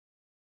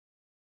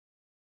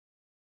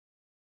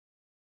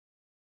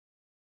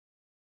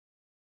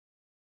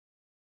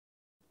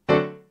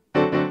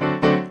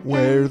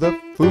where the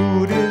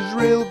food is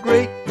real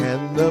great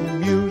and the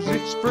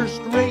music's first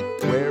rate,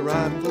 where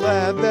I'm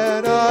glad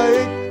that I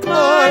ate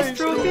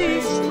Maestro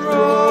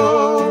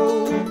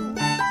Bistro.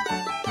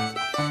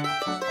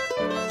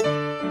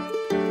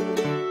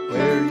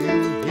 Where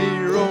you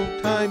hear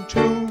old-time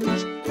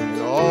tunes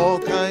and all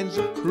kinds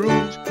of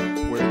croons,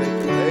 where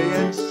they play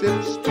and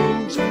sip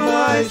spoons,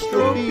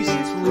 Maestro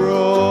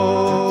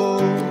Bistro.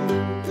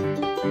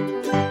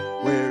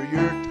 Where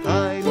your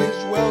time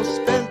is well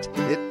spent,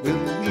 it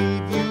will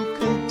leave you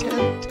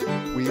content.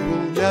 We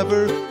will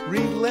never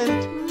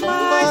relent,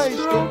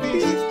 Maestro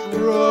Bistro.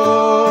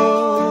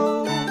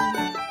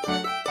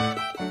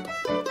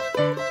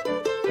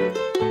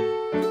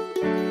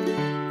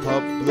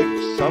 Public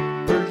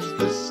supper's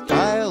the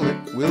style,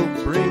 it will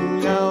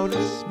bring out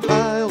a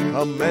smile.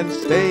 Come and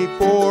stay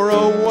for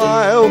a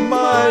while,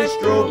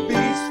 Maestro Bistro.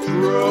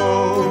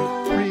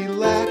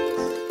 Relax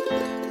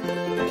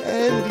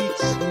and eat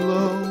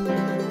slow,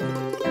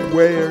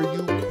 where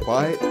you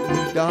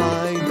quietly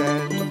dine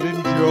and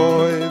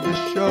enjoy the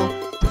show.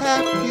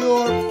 Tap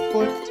your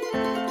foot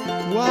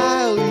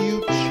while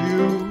you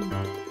chew,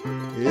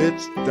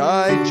 it's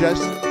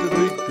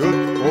digestively good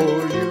for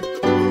you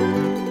too.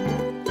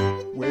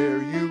 Where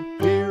you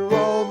hear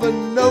all the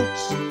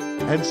notes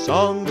and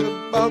songs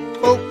about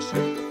folks,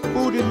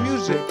 food and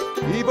music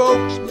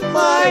evokes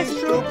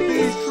Maestro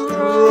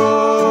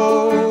Bistro.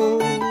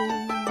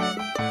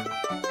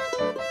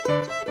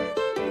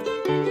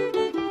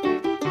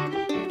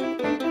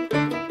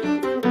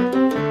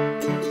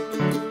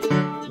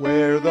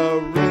 Where the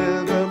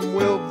rhythm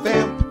will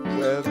vamp,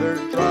 whether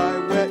dry,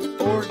 wet,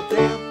 or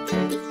damp,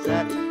 it's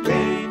that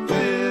main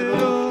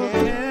little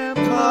camp,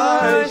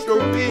 Maestro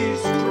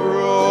Bistro.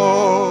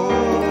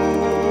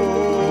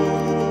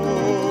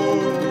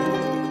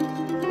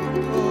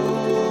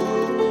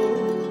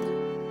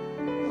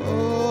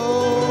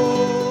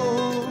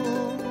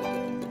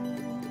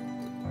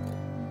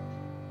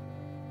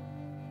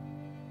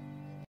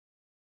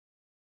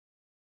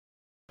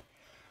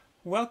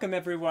 Welcome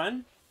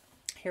everyone.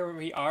 Here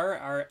we are,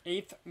 our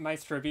 8th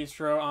Maestro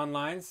Bistro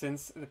online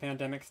since the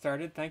pandemic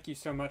started. Thank you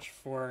so much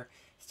for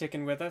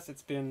sticking with us.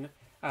 It's been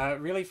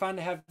really fun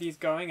to have these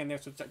going, and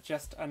this was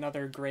just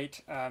another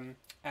great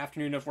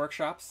afternoon of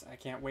workshops. I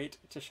can't wait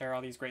to share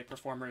all these great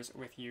performers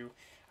with you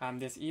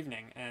this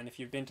evening. And if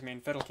you've been to Maine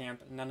Fiddle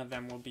Camp, none of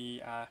them will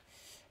be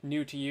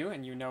new to you,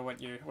 and you know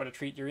what a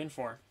treat you're in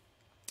for.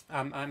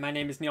 My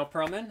name is Neil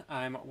Perlman.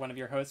 I'm one of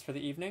your hosts for the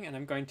evening, and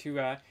I'm going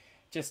to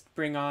just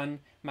bring on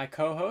my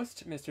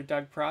co-host, Mr.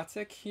 Doug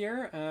Protzik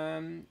here.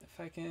 If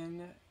I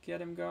can get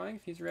him going,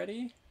 if he's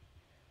ready.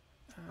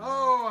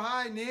 Oh,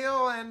 hi,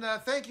 Neil, and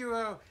thank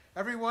you,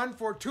 everyone,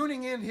 for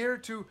tuning in here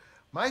to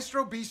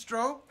Maestro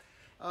Bistro.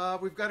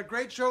 We've got a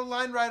great show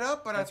lined right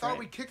up, but I thought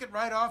we'd kick it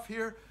right off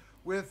here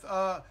with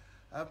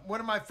one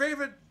of my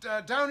favorite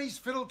Down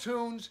East fiddle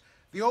tunes,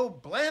 the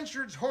old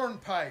Blanchard's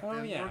Hornpipe. Oh,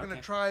 and yeah, we're going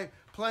to try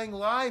playing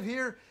live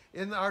here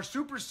in our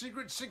super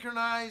secret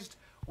synchronized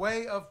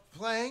way of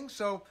playing.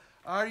 So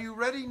are you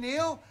ready,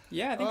 Neil?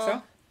 Yeah, I think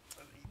so.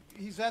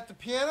 He's at the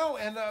piano,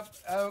 and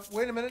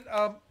wait a minute.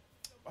 How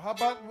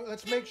about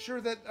let's make sure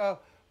that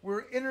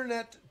we're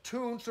internet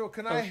tuned. So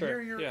can I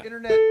hear your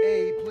internet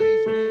A,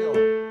 please, Neil?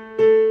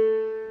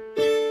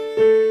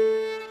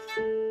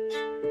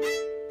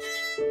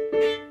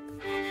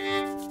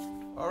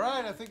 All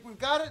right, I think we've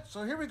got it.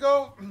 So here we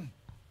go.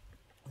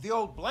 The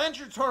old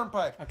Blanchard's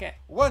Hornpipe. Okay.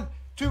 1,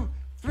 2,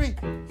 3,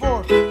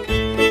 4.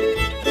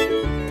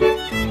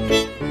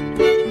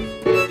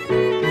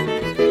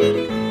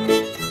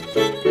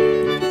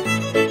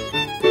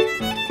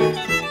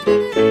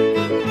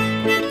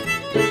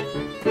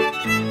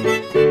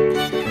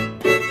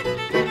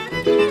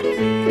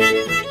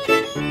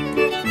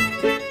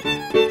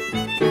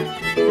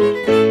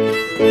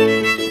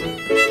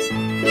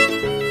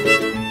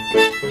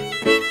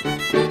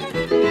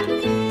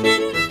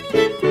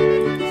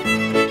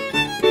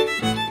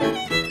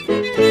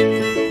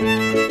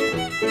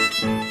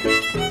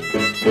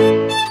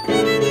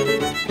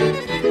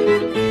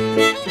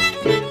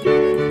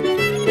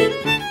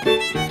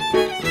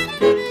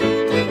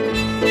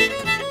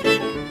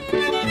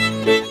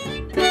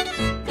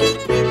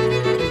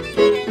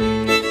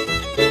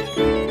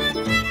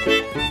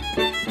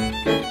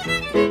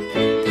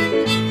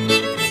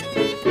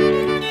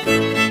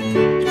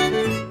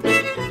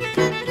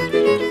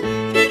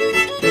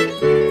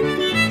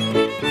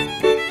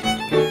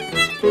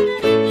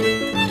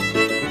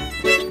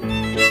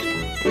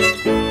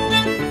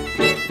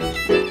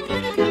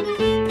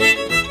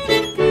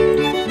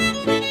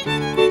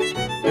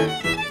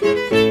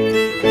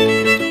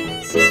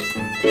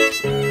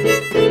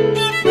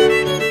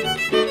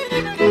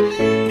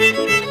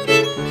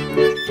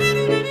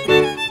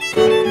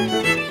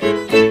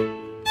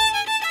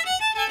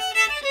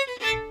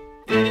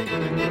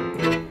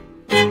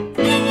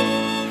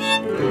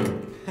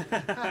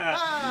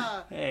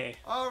 Hey.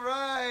 All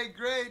right,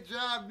 great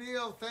job,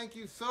 Neil. Thank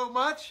you so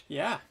much.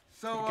 Yeah.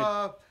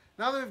 So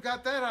now that we've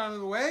got that out of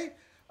the way,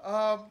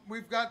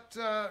 we've got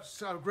a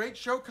great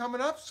show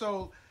coming up.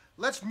 So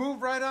let's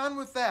move right on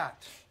with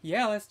that.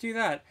 Yeah, let's do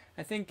that.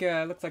 I think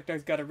looks like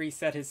Doug's got to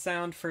reset his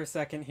sound for a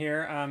second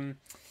here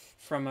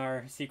from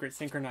our secret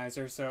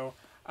synchronizer. So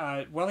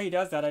while he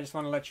does that, I just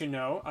want to let you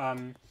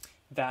know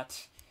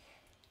that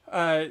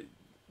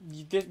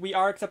we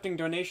are accepting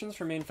donations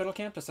from Maine Fiddle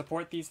Camp to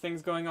support these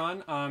things going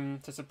on,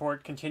 to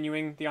support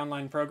continuing the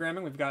online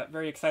programming. We've got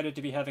very excited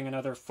to be having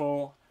another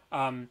full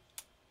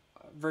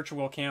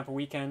virtual camp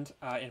weekend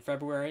in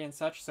February and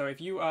such. So if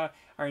you are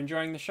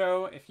enjoying the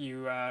show, if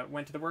you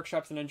went to the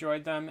workshops and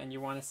enjoyed them, and you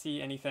want to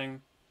see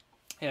anything,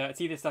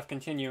 see this stuff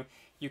continue,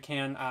 you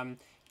can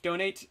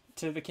donate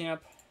to the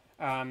camp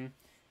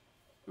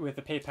with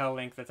the PayPal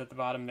link that's at the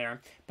bottom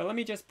there. But let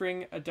me just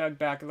bring Doug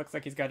back. It looks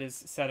like he's got his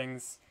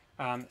settings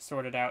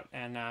sorted out,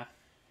 and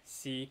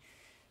see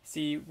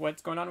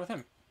what's going on with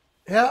him.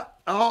 Yeah,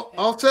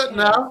 all set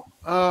now.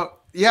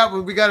 Yeah,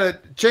 we got to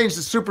change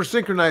the super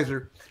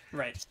synchronizer.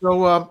 Right.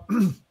 So,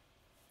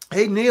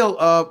 hey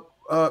Neil,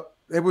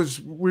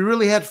 we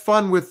really had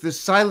fun with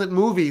this silent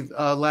movie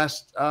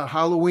last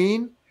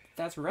Halloween.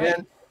 That's right.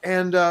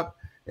 And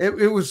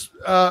it was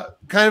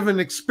kind of an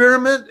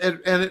experiment,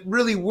 and it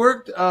really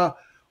worked.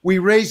 We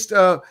raised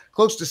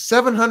close to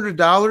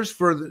 $700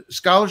 for the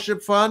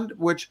scholarship fund,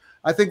 which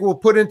I think we'll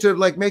put into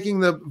like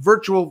making the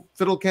virtual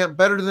fiddle camp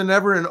better than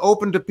ever and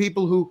open to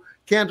people who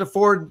can't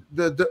afford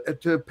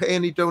to pay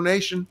any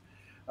donation.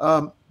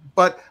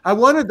 But I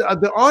wanted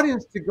the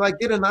audience to like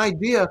get an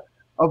idea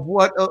of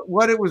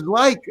what it was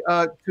like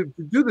to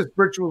do this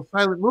virtual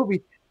silent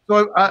movie.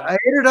 So I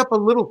edited up a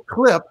little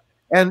clip,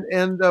 and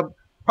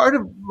part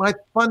of my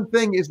fun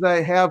thing is that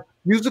I have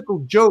musical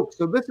jokes.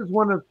 So this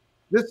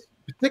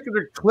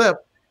particular clip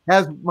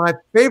has my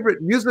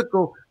favorite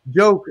musical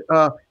joke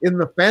in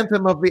the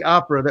Phantom of the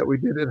Opera that we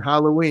did at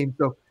Halloween.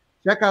 So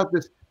check out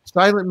this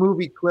silent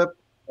movie clip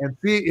and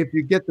see if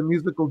you get the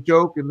musical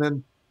joke, and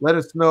then let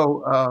us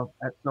know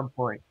at some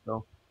point.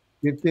 So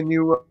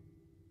continue.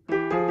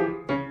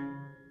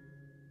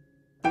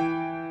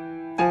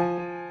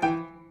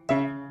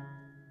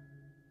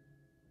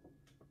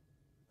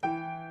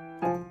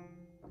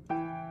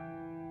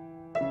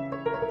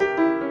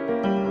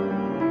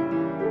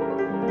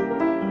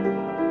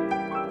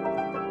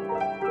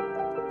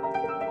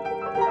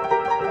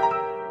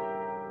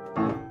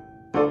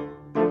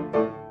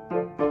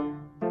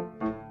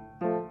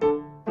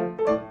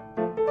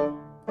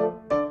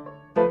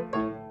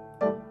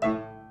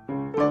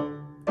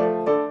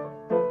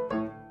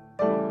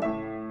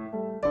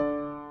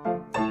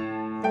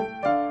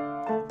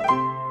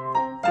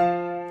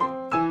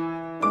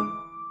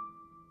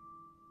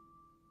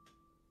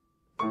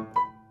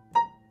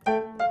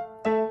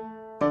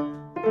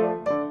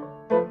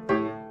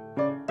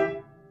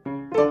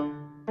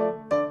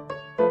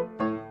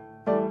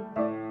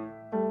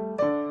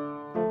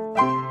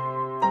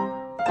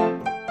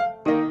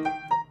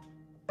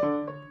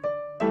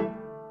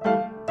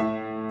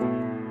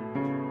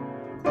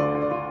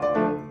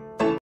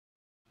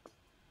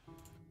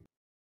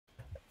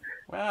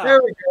 Wow.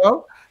 There we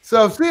go.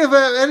 So see if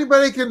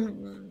anybody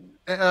can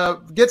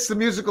gets the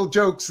musical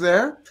jokes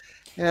there,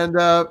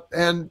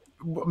 and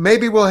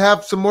maybe we'll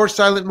have some more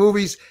silent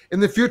movies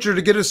in the future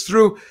to get us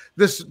through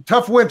this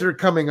tough winter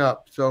coming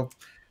up. So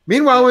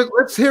meanwhile,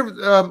 let's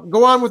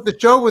go on with the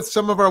show with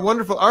some of our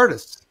wonderful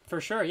artists.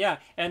 For sure, yeah.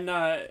 And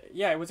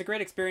it was a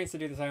great experience to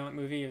do the silent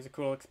movie. It was a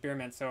cool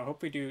experiment, so I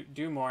hope we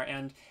do more.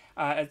 And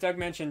as Doug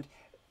mentioned,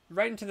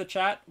 right into the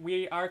chat,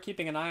 we are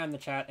keeping an eye on the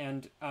chat,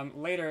 and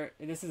later,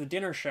 this is a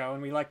dinner show, and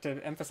we like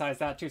to emphasize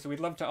that too, so we'd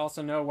love to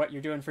also know what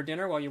you're doing for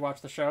dinner while you watch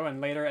the show, and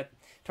later,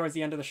 towards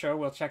the end of the show,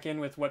 we'll check in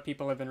with what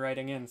people have been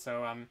writing in,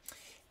 so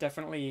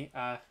definitely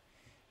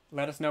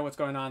let us know what's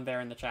going on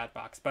there in the chat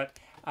box. But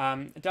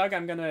Doug,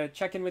 I'm going to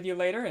check in with you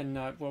later, and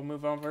we'll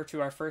move over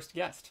to our first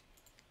guest.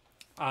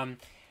 I'm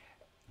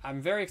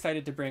very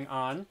excited to bring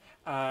on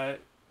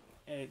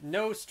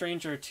no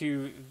stranger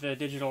to the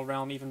digital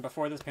realm even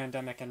before this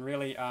pandemic, and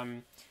really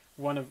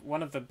one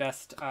of the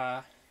best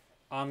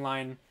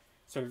online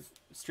sort of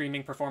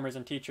streaming performers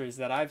and teachers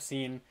that I've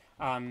seen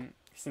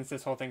since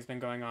this whole thing's been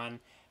going on.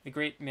 The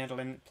great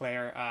mandolin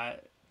player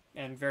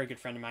and very good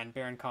friend of mine,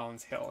 Baron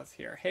Collins Hill, is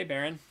here. Hey,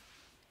 Baron.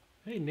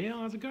 Hey, Neil.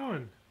 How's it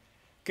going?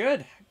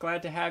 Good.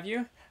 Glad to have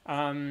you.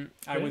 I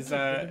was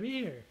good to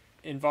be here.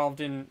 Involved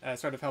in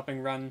sort of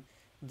helping run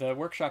the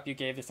workshop you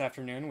gave this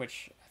afternoon,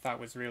 which I thought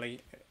was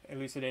really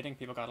elucidating.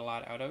 People got a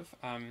lot out of.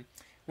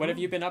 What have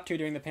you been up to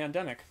during the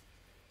pandemic?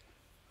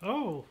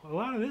 Oh, a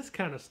lot of this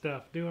kind of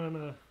stuff.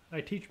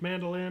 I teach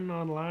mandolin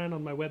online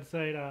on my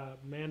website,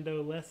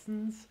 Mando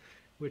Lessons,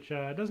 which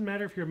doesn't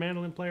matter if you're a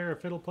mandolin player or a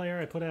fiddle player.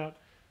 I put out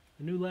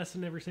a new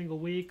lesson every single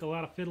week, a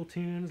lot of fiddle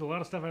tunes, a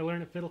lot of stuff I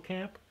learned at Fiddle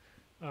Camp.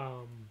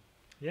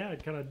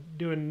 Kind of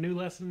doing a new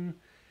lesson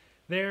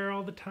there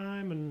all the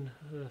time, and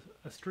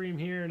a stream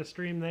here and a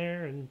stream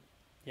there, and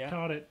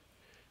taught at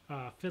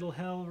Fiddle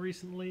Hell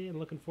recently, and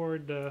looking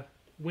forward to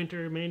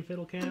winter Maine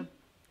Fiddle Camp.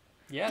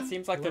 Yeah, it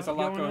seems like there's a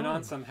lot going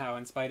on somehow,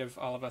 in spite of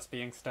all of us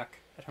being stuck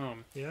at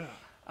home. Yeah.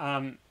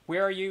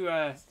 Where are you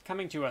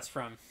coming to us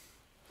from?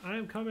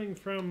 I'm coming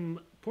from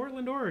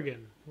Portland,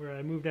 Oregon, where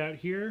I moved out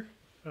here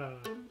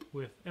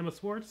with Emma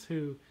Swartz,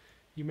 who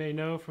you may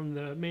know from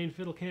the Maine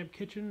Fiddle Camp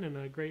Kitchen and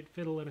a great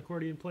fiddle and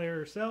accordion player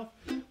herself.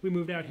 We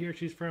moved out here.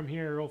 She's from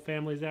here. Her whole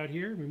family's out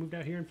here. We moved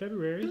out here in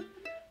February,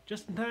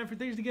 just in time for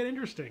things to get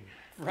interesting.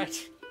 Right.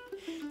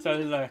 So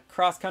there's a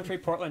cross-country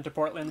Portland to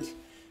Portland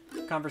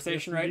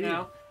conversation right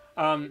now.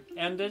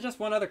 And just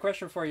one other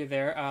question for you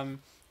there.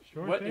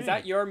 Sure What thing. is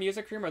that your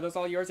music room? Are those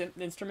all yours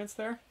instruments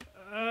there?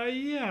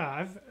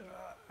 Yeah,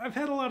 I've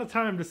had a lot of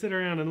time to sit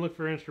around and look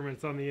for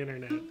instruments on the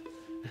internet.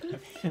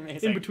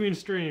 Amazing. In between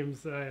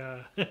streams,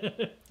 I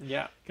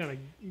Yeah. kind of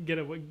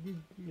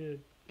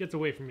gets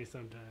away from me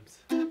sometimes.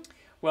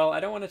 Well, I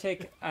don't want to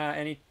take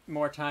any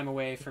more time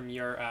away from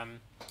your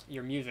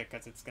music,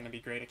 because it's going to be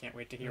great. I can't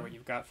wait to hear what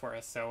you've got for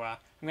us. So I'm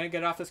going to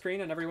get it off the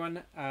screen, and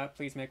everyone,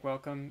 please make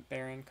welcome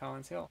Baron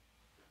Collins Hill.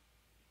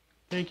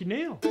 Thank you,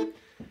 Neil.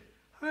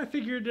 I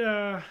figured,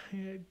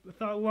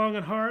 thought long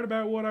and hard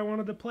about what I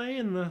wanted to play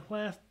in the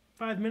last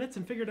 5 minutes,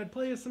 and figured I'd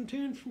play some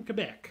tunes from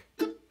Quebec.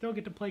 Don't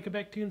get to play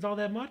Quebec tunes all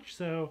that much,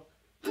 so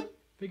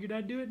figured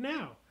I'd do it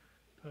now.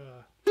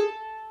 This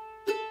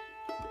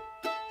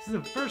is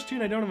the first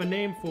tune I don't have a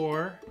name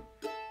for,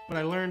 but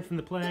I learned from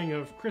the playing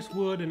of Chris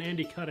Wood and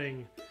Andy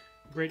Cutting,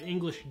 a great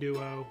English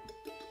duo.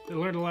 I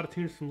learned a lot of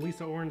tunes from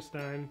Lisa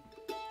Ornstein.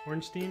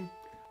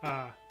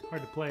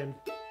 Hard to play and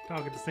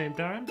talk at the same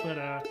time, but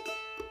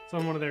it's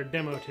on one of their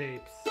demo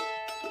tapes.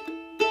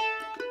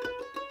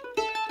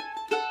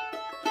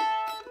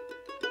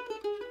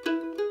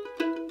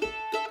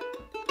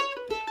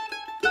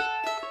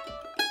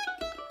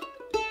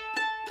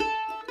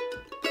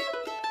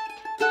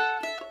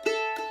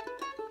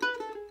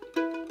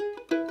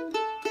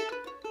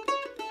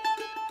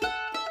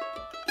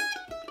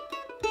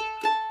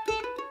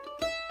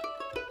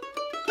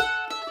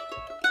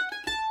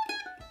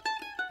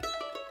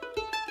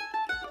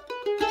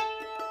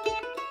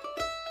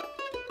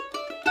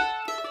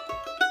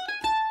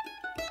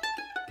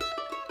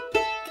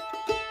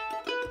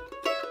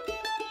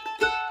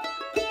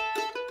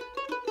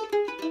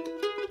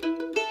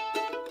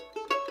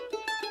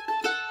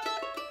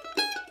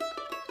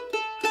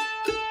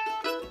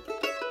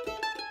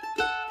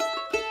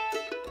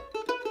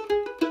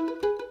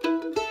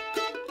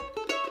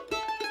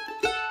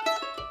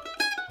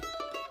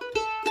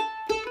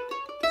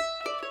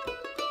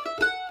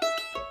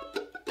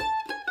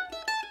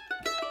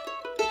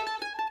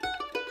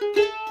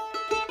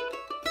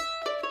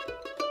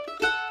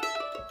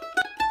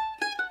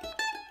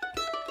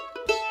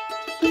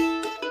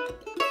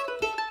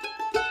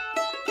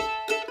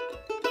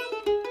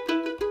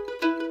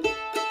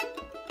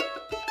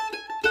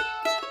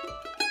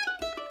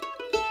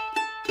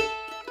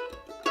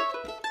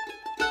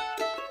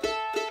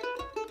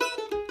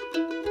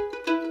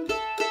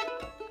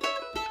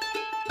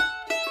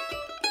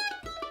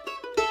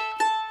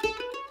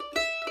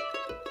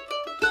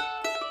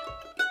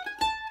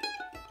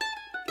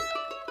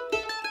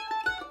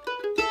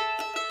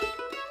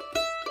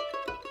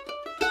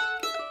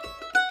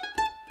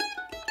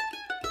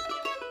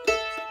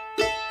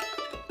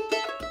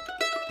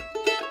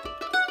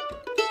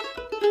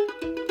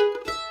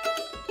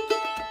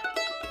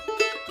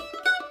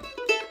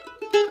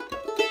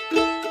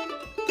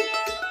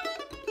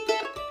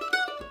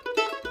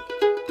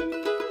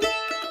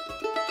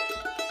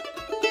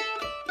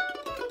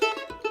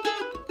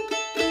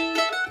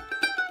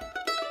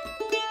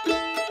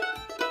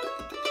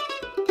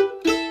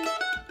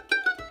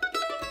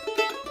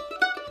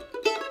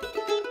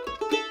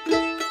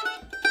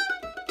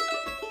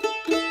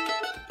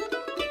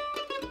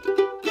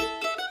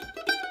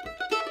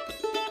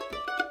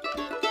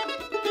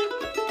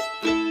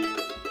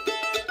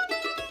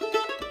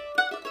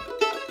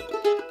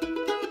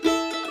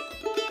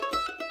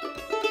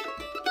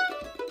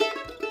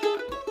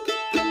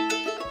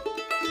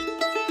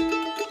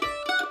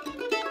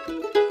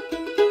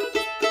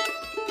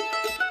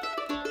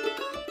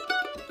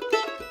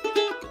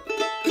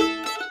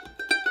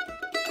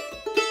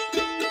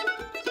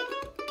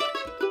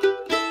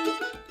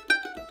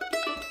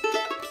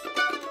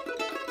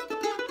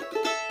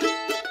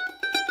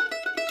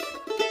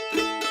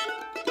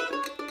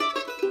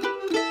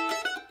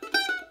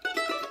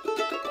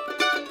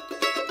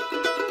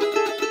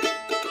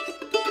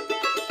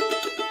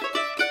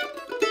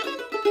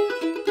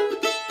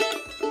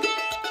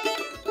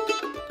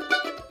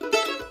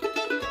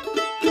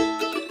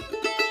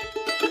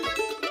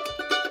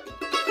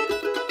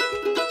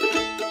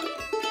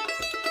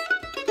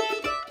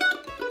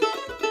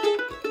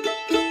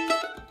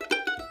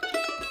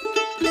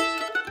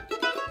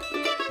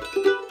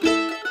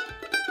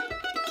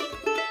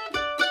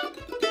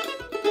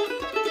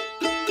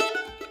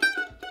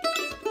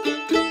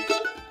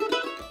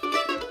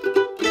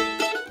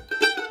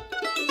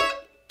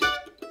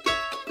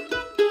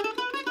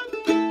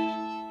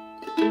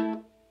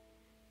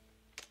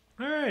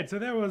 right, so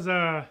that was,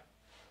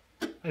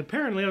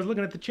 apparently I was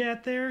looking at the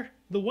chat there.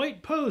 The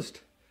White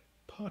Post,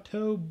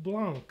 Poteau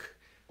Blanc.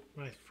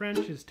 My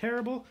French is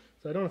terrible,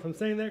 so I don't know if I'm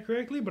saying that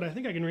correctly, but I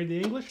think I can read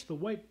the English. The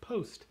White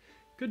Post.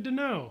 Good to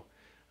know.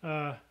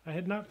 I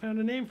had not found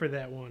a name for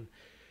that one.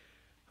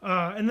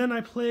 And then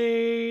I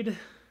played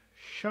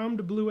Champ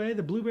de Bleuet,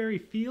 the Blueberry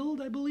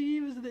Field, I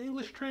believe is the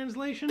English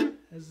translation,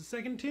 as the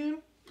second tune.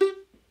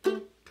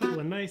 A couple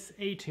of nice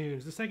A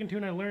tunes. The second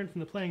tune I learned from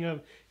the playing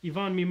of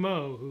Yvonne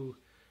Mimot, who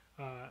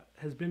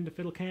has been to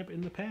fiddle camp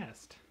in the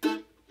past.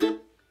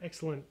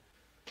 Excellent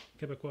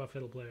Quebecois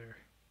fiddle player.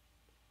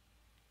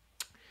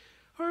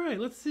 All right,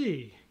 let's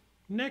see.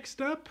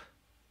 Next up,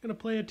 I'm gonna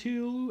play a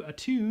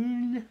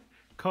tune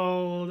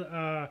called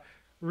I've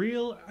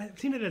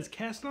seen it as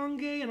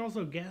Castonguay and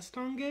also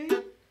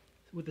Gastonguay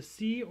with a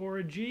C or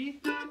a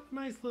G.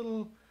 Nice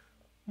little,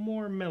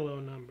 more mellow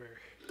number.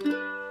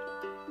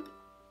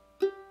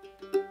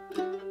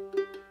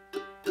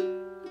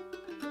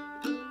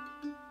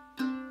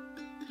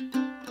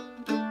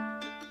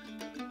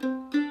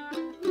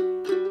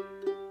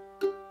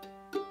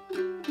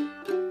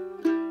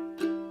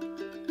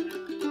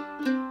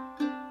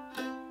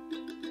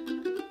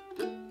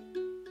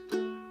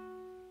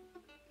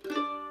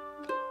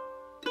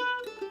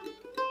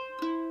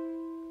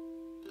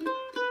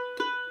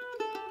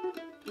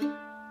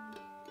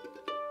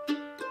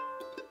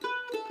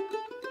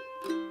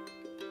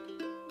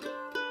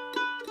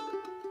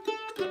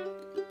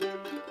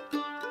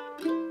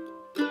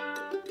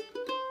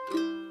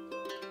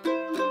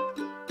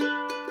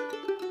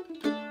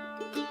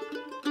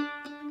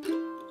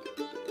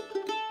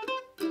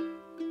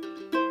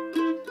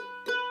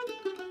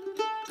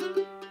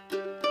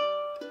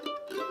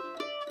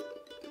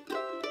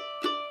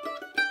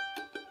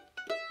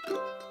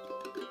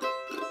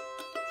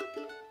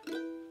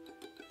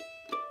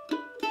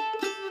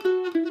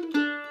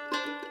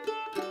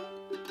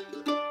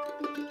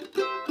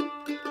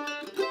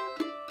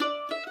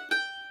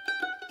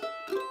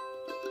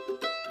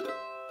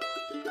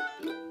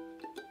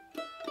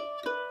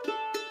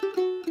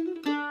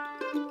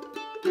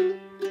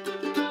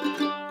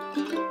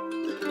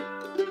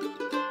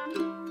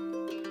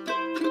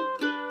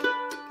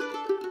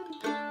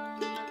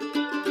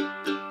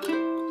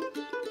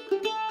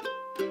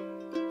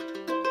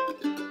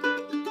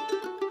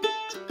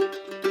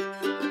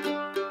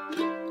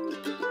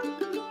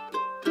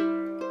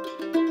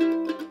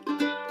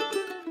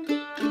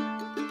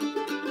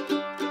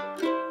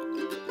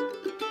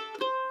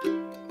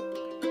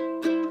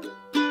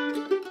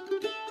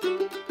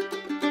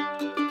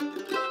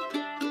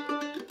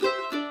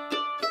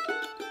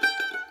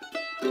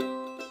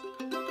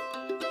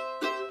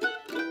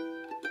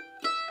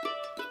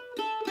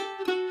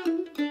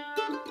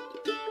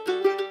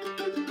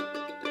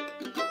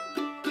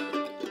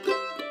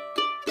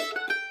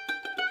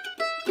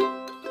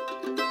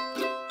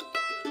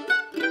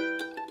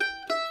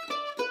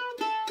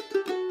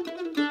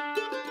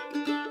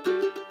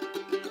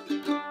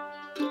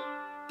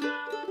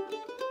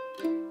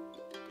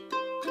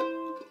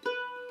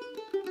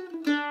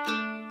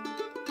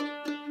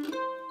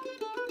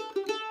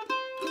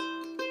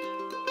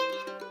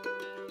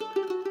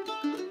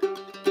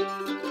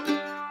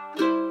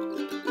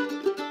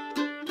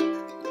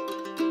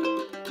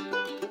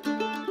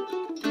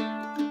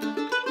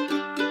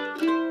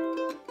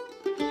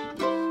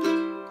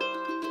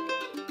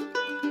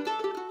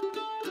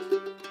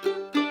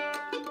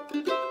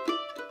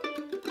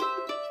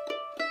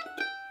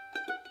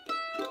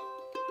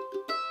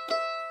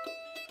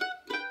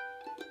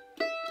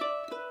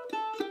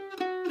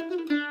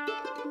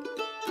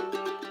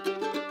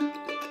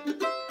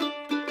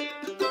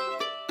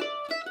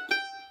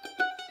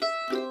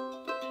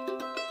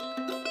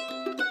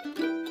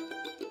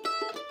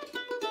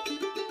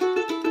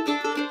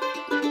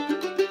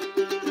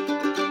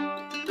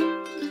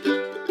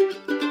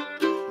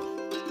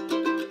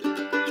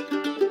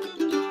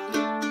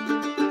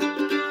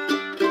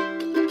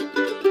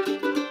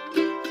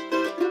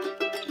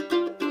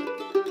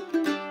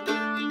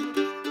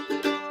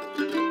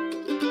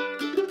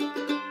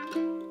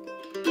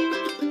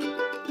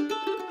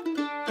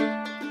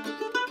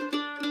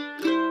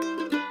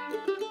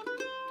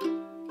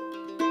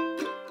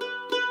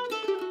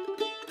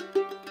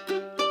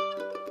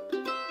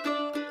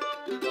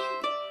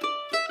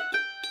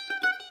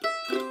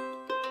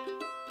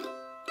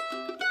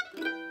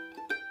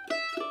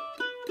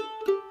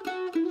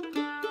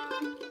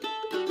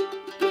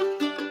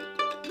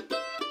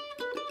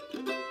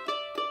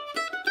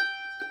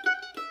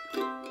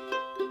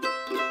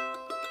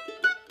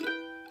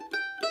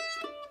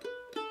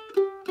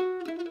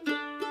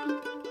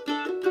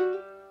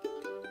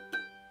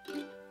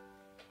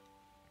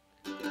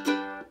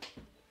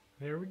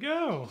 There we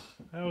go.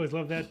 I always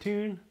love that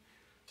tune.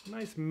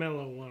 Nice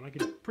mellow one. I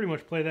could pretty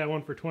much play that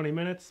one for 20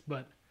 minutes,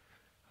 but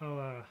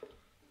I'll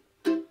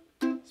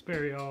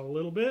spare you all a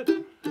little bit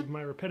of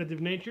my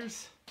repetitive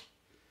natures.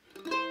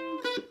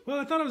 Well,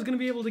 I thought I was going to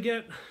be able to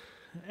get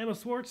Emma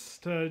Swartz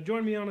to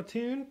join me on a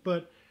tune,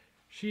 but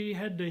she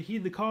had to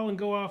heed the call and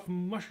go off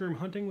mushroom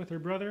hunting with her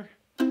brother.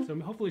 So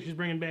hopefully she's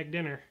bringing back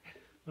dinner.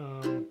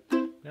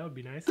 That would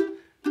be nice.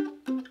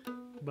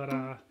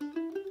 But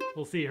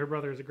we'll see. Her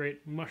brother is a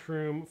great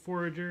mushroom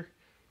forager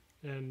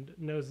and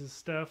knows his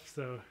stuff,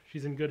 so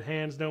she's in good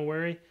hands, don't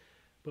worry.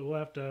 but we'll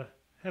have to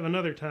have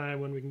another time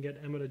when we can get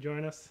Emma to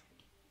join us.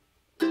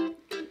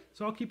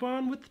 So I'll keep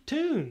on with the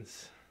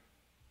tunes.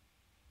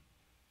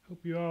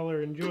 Hope you all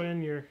are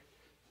enjoying your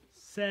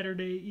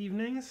Saturday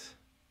evenings.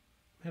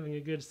 Having a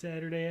good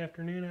Saturday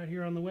afternoon out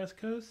here on the West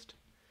Coast.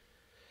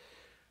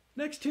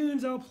 Next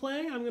tunes I'll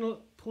play, I'm going to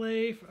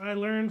play, I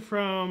learned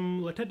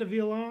from La Tête de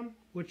Violon,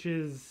 which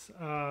is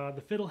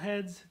the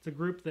Fiddleheads. It's a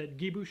group that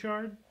Guy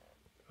Bouchard,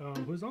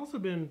 who's also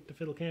been to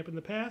Fiddle Camp in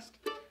the past,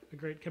 a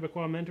great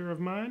Quebecois mentor of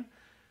mine.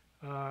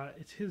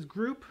 It's his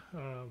group,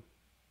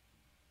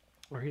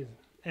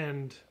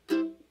 and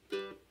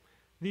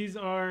these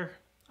are,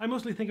 I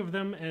mostly think of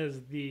them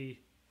as the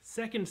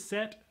second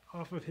set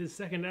off of his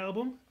second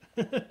album,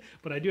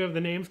 but I do have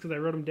the names because I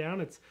wrote them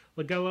down. It's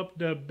La Galop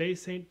de Bay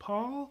Saint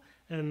Paul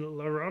and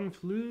La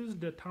Renfluse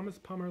de Thomas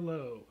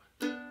Pomerleau.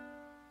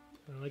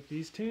 I like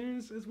these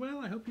tunes as well.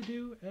 I hope you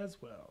do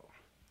as well.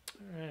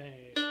 All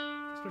right,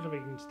 especially if we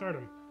can start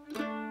them.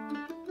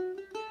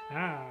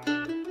 I'm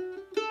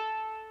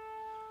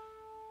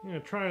going to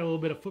try a little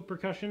bit of foot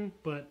percussion,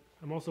 but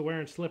I'm also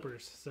wearing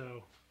slippers,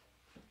 so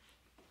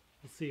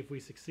we'll see if we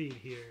succeed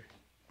here.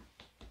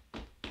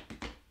 I'm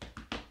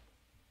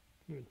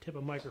going to tip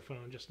a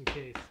microphone just in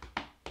case.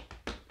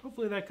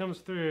 Hopefully that comes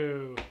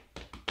through.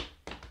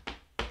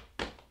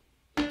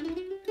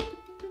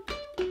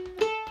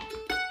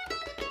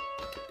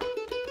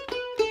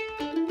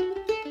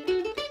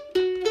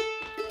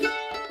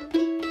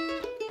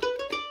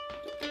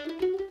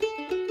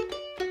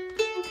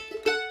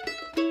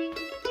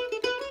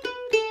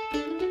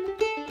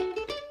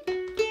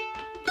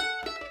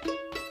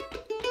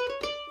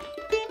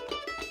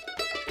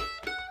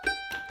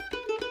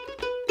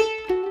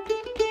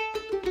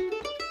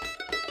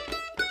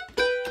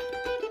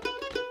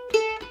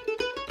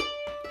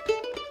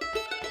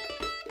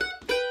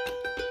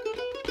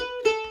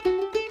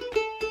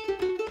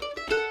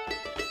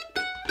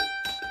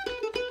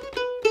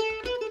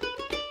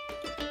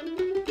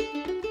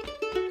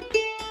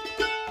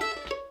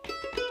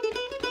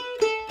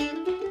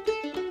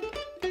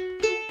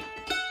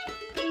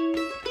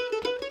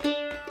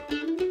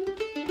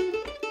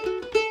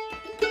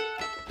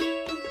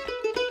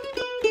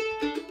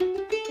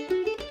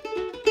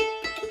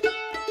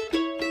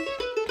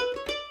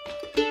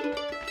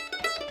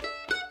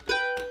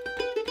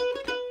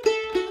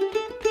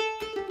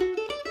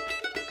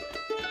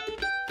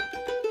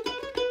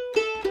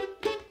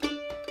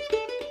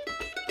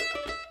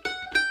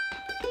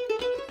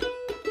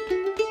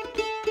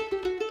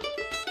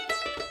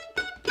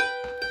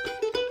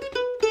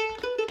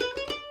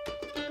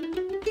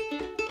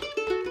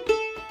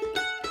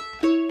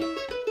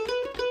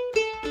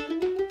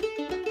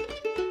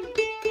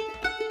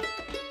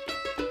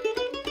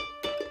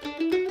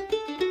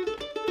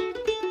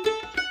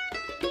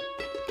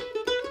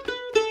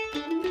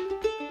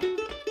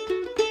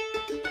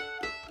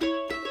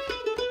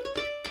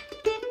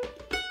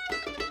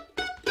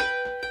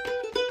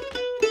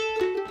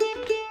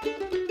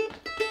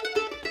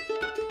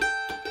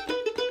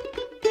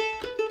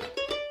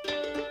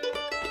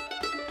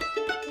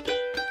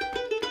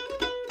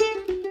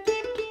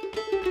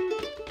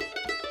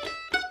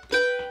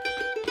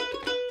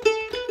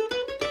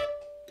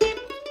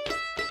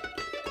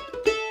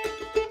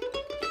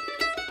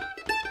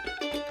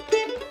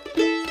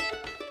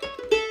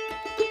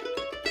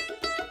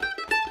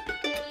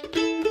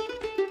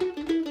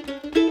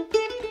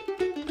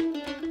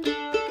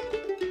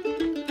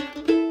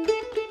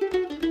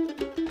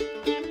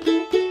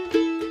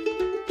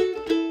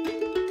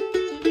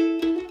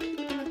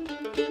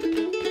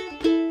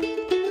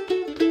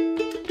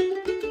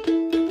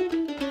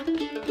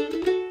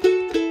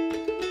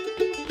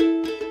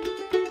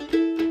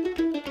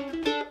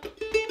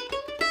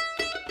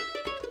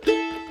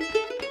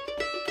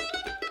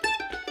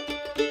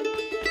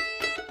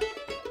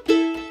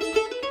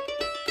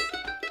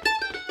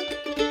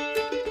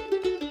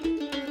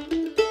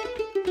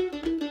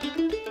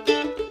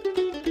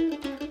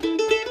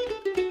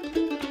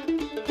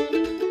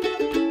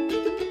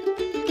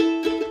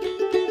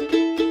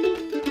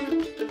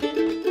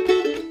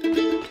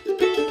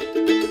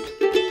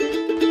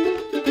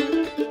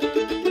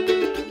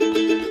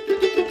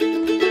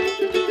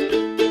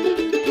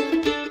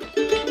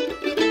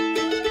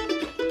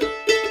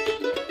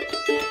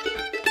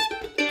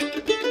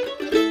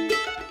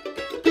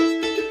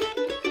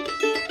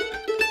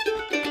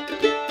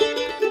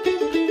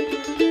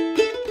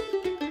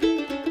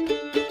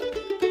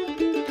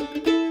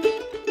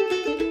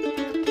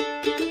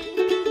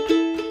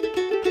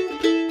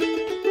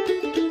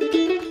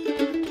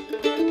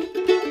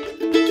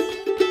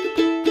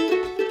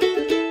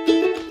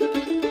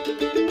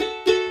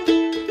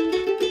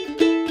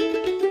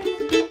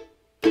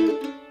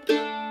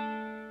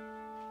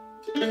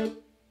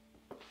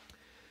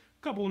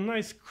 Couple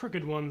nice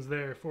crooked ones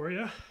there for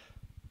you.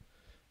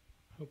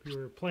 Hope you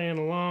were playing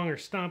along or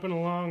stomping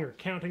along or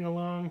counting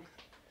along.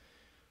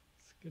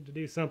 It's good to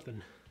do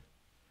something.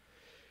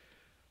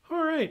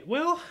 All right,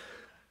 well,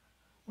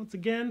 once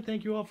again,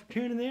 thank you all for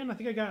tuning in. I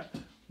think I got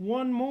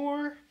one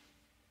more,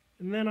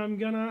 and then I'm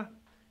gonna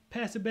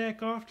pass it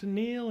back off to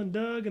Neil and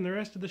Doug and the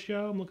rest of the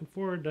show. I'm looking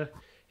forward to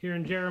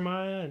hearing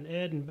Jeremiah and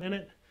Ed and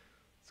Bennett.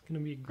 It's going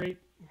to be a great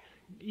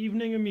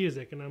evening of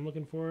music, and I'm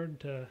looking forward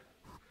to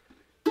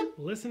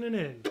listening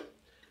in.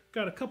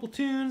 Got a couple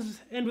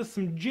tunes, end with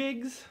some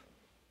jigs.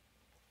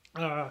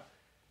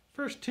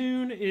 First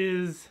tune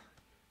is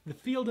The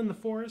Field in the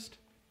Forest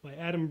by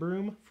Adam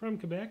Broom from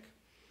Quebec.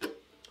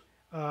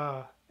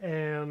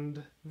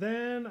 And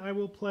then I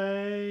will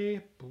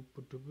play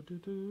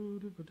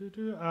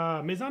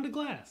Maison de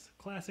Glace,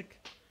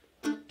 classic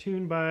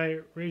tune by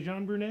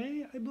Réjean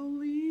Brunet, I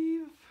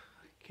believe.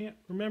 I can't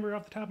remember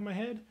off the top of my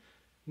head.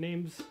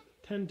 Names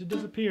tend to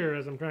disappear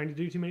as I'm trying to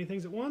do too many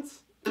things at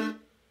once.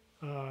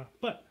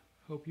 But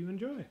hope you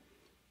enjoy.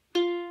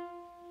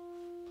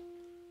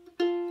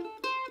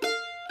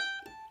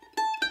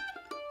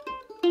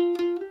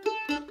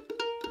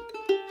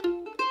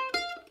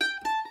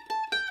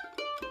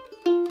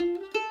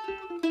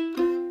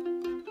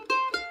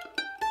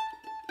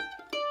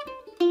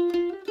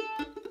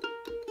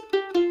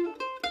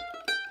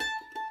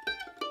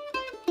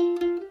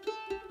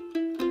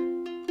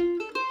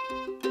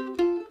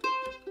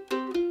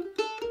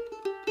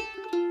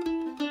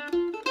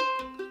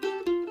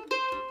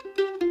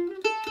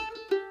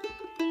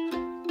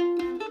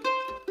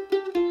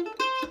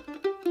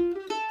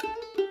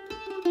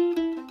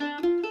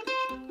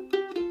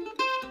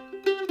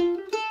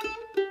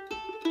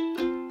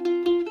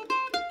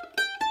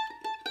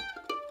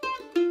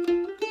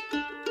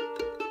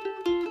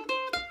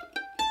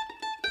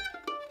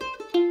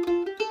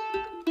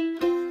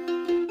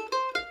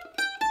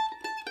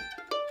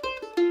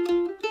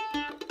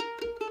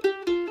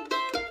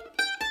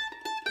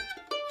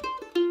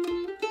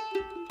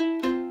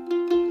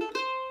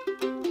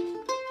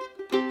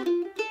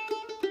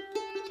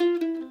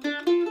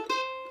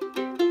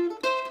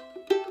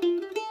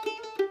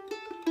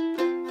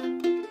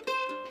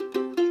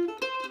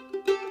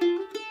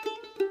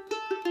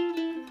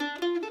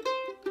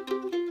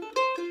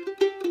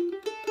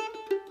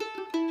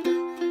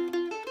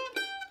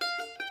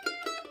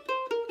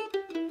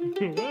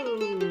 Whoa!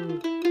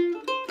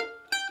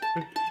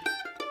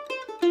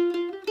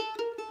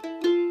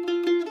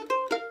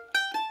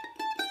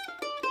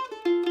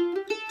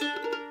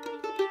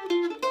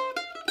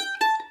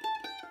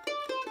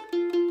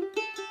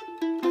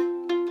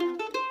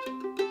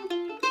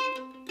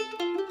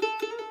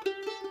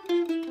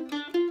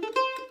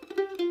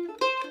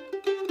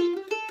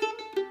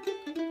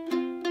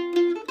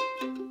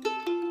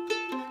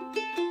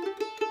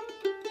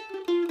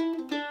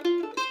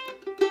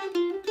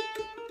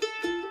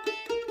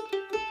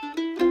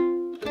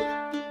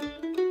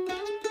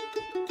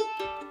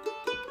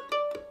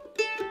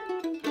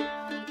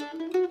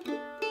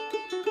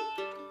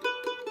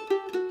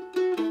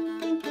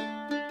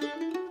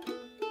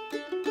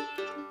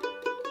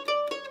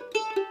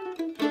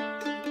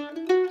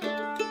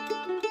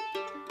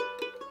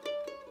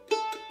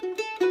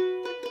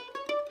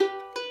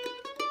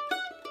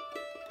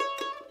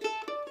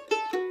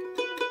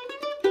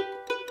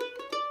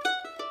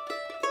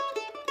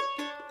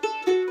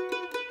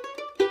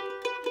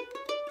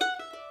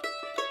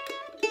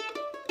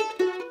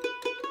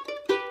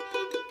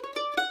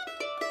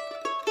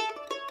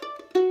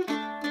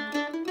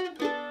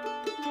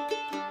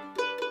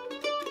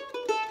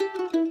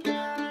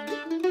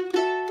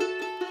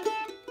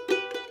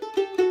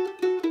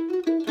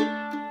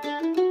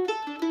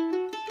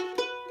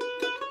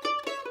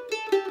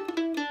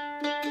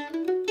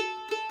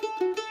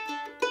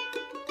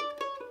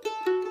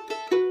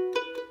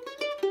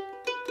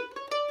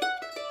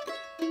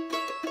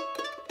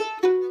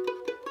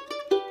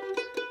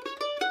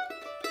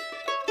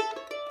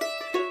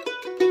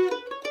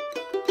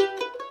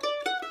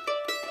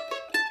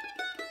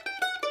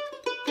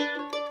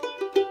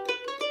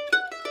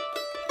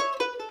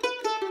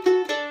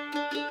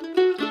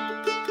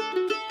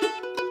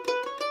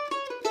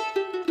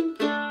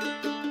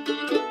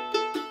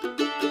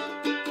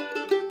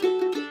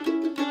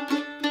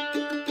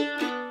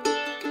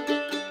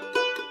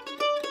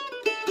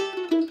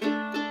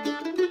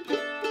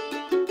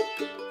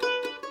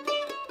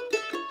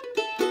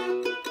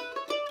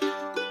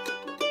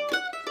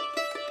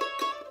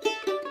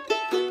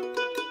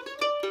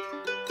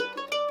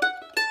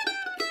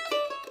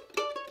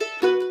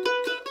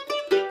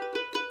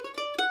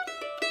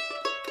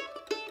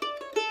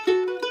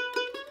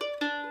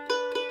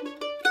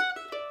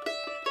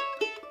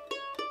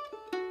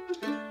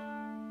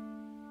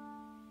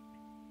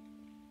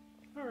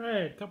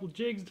 A couple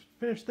jigs to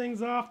finish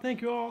things off.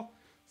 Thank you all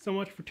so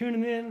much for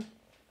tuning in.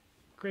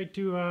 Great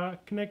to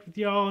connect with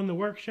y'all in the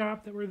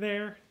workshop that were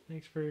there.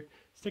 Thanks for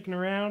sticking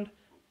around.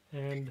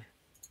 And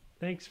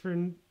thanks for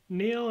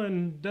Neil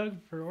and Doug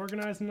for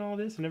organizing all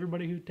this and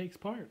everybody who takes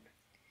part.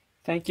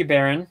 Thank you,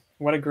 Baron.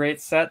 What a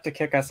great set to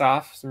kick us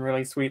off. Some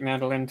really sweet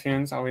mandolin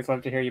tunes. Always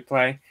love to hear you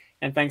play.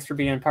 And thanks for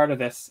being part of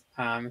this.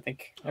 I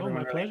think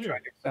everyone really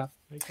enjoyed your stuff.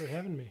 Thanks for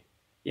having me.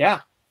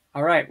 Yeah.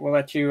 All right. We'll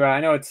let you,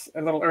 I know it's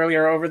a little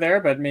earlier over there,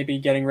 but maybe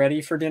getting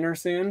ready for dinner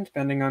soon,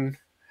 depending on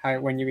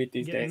when you eat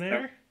these days.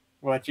 So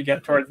we'll let you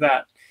get towards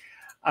that.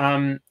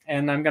 And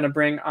I'm going to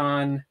bring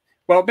on,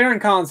 well, Baron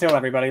Collins Hill,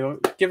 everybody.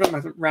 Give him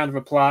a round of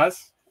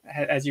applause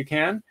as you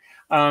can.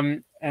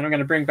 And I'm going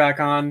to bring back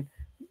on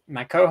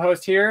my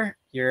co-host here,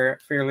 your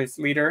fearless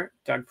leader,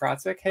 Doug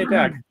Protzik. Hey,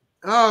 Doug.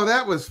 Oh,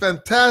 that was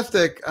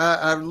fantastic.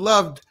 I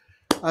love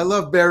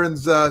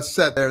Baron's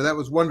set there. That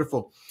was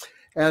wonderful.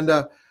 And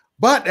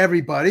but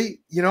everybody,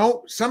 you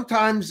know,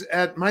 sometimes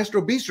at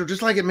Maestro Bistro,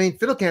 just like at Maine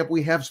Fiddle Camp,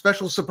 we have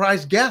special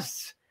surprise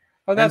guests.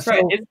 Oh, that's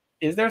right.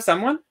 Is there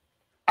someone?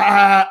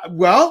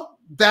 Well,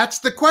 that's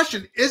the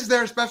question. Is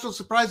there a special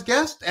surprise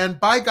guest? And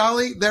by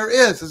golly, there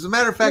is. As a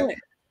matter of fact, really?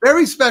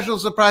 Very special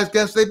surprise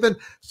guests. They've been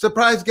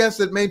surprise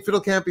guests at Maine Fiddle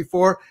Camp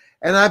before,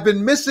 and I've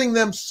been missing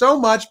them so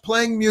much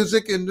playing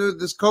music in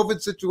this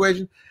COVID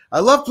situation. I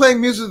love playing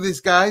music with these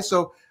guys,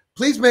 so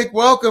please make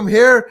welcome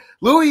here,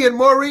 Louie and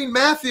Maureen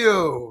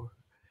Matthew.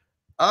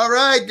 All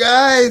right,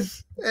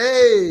 guys.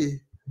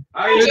 Hey.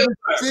 Good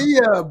to see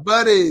you,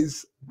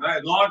 buddies.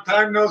 Right, long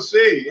time no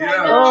see.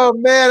 Yeah. Oh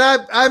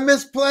man, I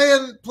miss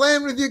playing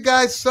with you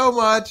guys so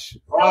much.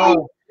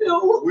 Oh,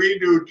 we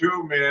do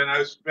too, man.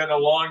 It's been a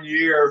long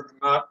year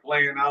not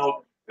playing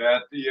out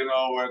at the, at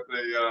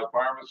the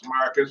farmers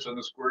markets and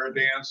the square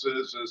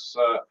dances.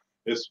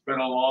 It's been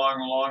a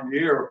long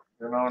year.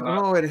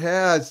 Oh, it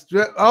has.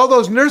 All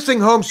those nursing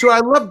homes. So I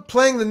love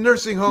playing the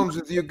nursing homes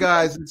with you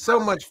guys. It's so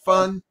much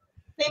fun.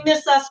 They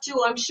miss us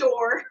too, I'm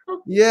sure.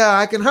 Yeah,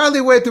 I can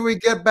hardly wait till we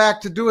get back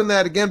to doing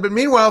that again. But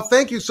meanwhile,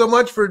 thank you so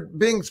much for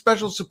being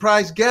special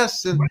surprise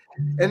guests. And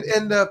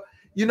Louie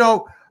and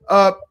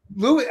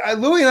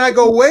I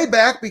go way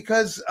back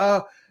because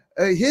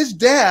his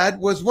dad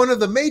was one of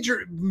the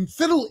major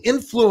fiddle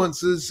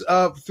influences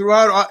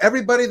throughout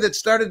everybody that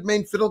started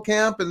Maine Fiddle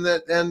Camp and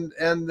that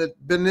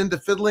been into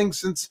fiddling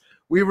since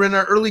we were in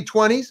our early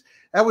 20s.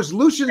 That was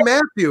Lucian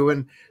Matthew,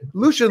 and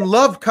Lucian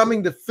loved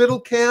coming to Fiddle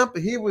Camp.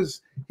 He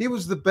was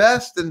the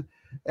best, and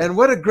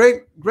what a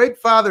great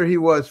father he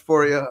was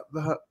for you,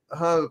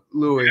 huh,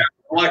 Louie? Yeah,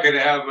 I'm lucky to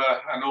have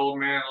an old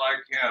man like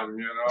him,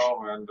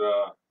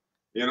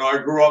 and I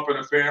grew up in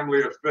a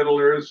family of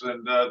fiddlers,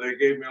 and they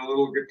gave me a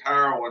little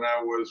guitar when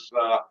I was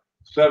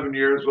 7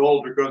 years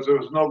old because there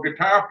was no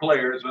guitar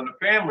players in the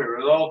family. It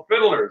was all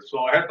fiddlers. So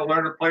I had to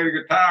learn to play the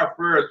guitar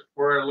first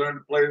before I learned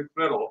to play the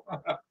fiddle.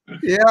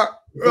 Yeah.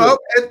 Well,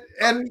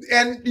 and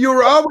you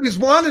were always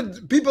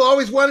people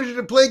always wanted you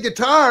to play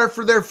guitar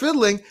for their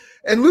fiddling.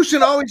 And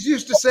Lucian always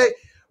used to say,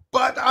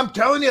 but I'm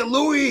telling you,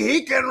 Louie,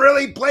 he can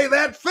really play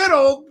that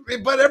fiddle,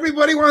 but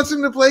everybody wants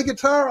him to play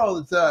guitar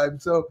all the time.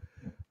 So,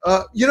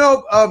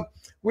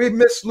 we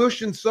miss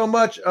Lucian so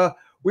much.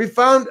 We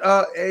found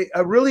a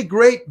really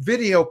great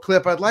video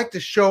clip. I'd like to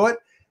show it.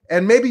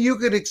 And maybe you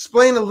could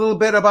explain a little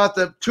bit about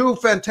the two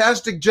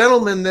fantastic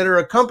gentlemen that are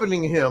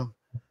accompanying him.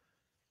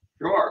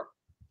 Sure.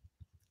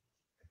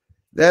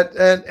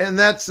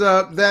 That's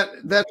Al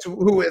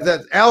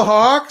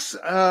Hawks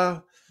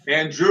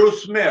and Drew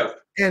Smith.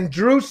 And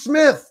Drew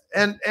Smith.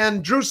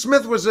 And Drew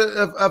Smith was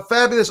a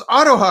fabulous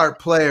auto harp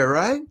player,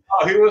 right?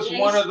 Oh, he was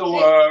one of the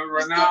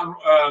renowned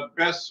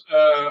best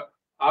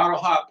auto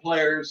harp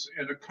players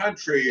in the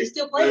country a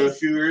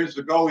few years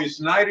ago. He's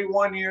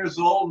 91 years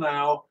old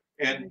now,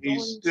 and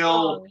he's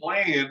still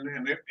playing,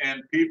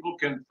 and people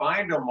can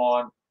find him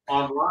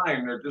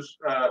online. They're just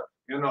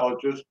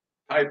just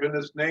type in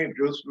his name,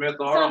 Drew Smith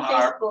Auto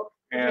Harp,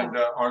 and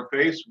on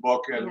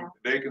Facebook, and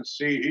they can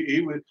see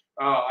he was.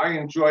 I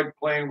enjoyed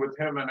playing with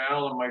him and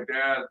Al and my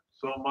dad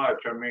so much.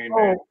 I mean,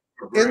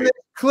 in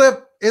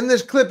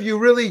this clip, you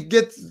really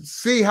get to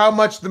see how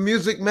much the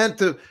music meant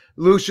to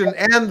Lucian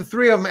and the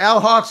three of them. Al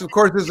Hawks, of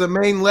course, is a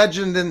main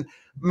legend in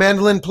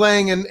mandolin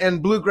playing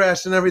and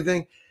bluegrass and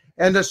everything.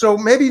 And so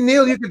maybe,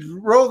 Neil, you could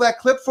roll that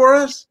clip for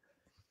us.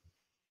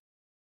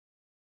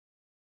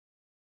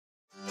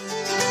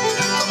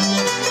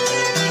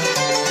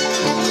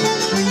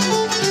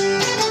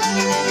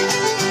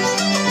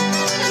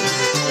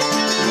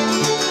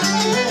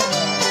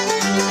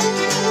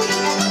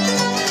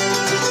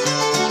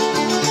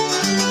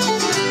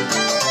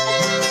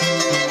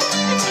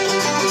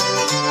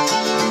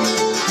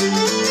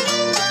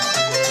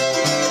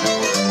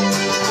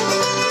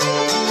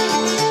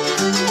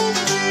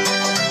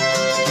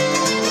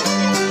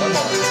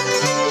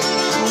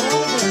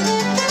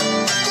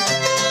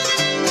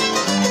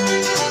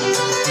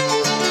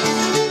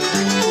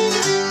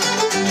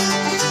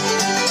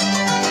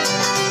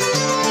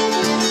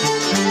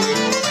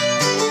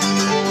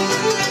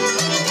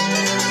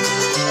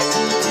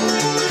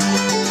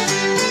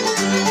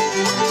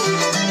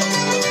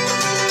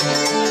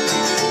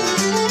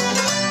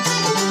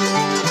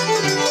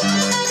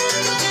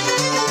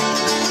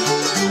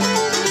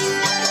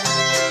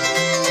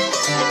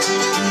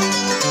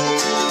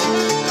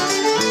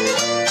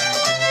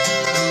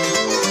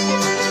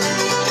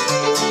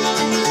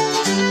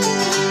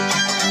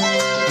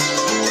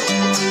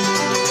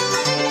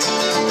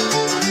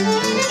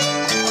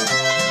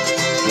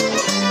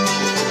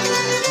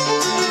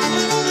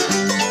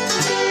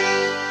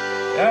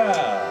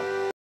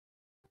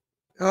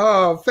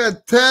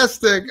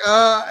 Fantastic.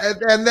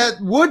 And that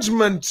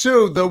Woodsman,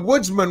 too. The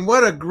Woodsman,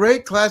 what a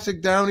great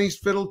classic Down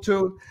East fiddle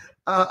tune.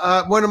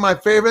 One of my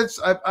favorites.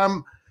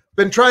 I'm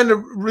been trying to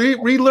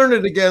relearn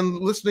it again,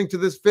 listening to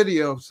this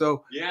video.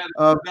 So yeah,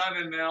 done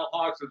in Al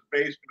Hawks'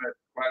 basement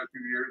quite a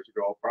few years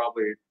ago,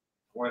 probably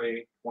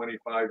 20,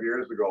 25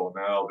 years ago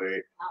now.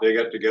 They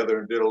got together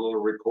and did a little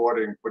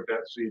recording, put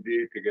that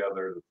CD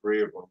together, the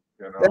three of them.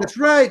 You know? That's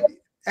right.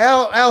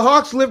 Al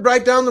Hawks lived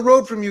right down the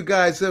road from you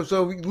guys,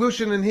 so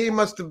Lucian and he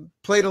must have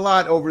played a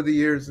lot over the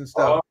years and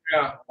stuff. Oh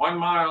yeah, 1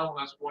 mile.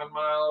 That's 1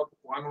 mile.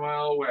 1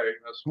 mile away.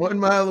 That's 1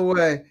 mile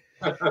away.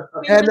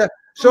 And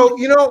so,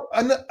 you know,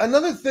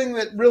 another thing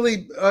that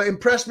really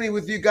impressed me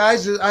with you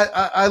guys is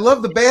I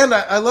love the band.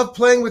 I love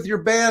playing with your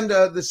band,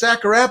 the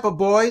Sakarappa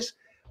Boys.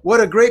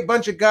 What a great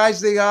bunch of guys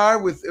they are,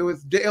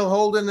 with Dale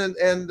Holden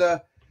and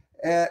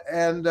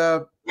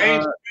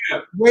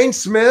Wayne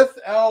Smith.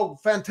 Oh,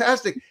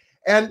 fantastic!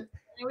 And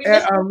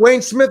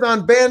Wayne Smith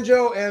on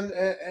banjo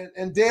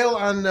and Dale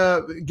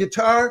on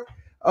guitar.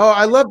 Oh,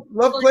 I love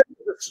playing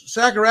with the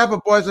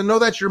Sakarappa Boys. I know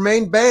that's your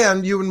main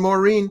band, you and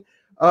Maureen.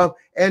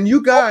 And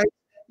you guys,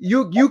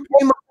 you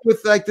came up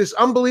with like this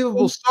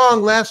unbelievable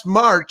song last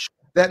March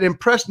that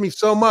impressed me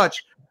so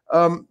much.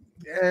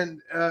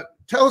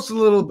 Tell us a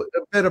little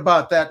bit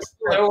about that.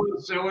 It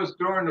was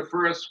during the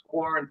first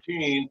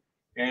quarantine,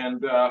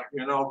 and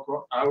you know,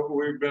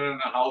 we've been in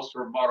the house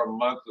for about a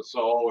month or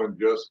so,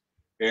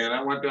 and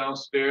I went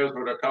downstairs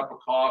with a cup of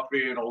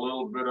coffee and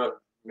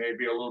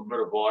maybe a little bit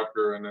of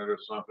vodka in it or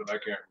something. I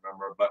can't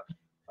remember, but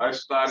I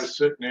started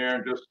sitting there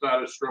and just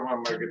started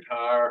strumming my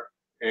guitar.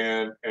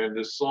 And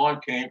this song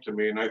came to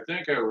me, and I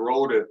think I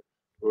wrote it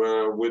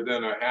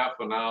within a half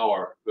an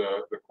hour,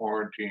 the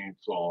quarantine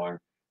song,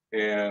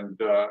 and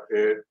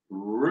it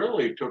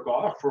really took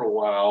off for a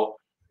while.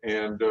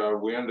 And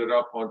we ended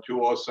up on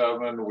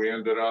 207. We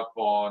ended up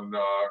on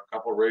a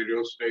couple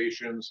radio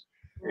stations,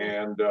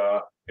 and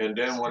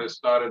then when it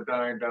started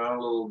dying down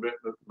a little bit,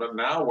 but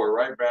now we're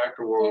right back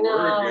to where we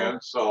were again.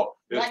 So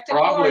it's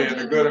probably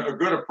a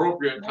good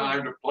appropriate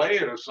time to play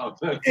it or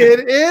something.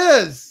 It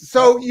is.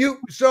 So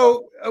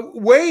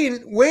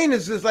Wayne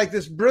is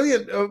this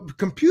brilliant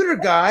computer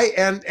guy,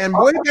 and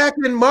way back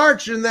in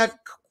March in that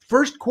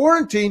first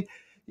quarantine,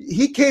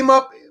 he came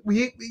up.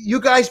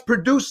 You guys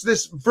produced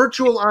this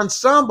virtual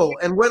ensemble,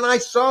 and when I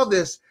saw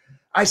this,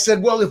 I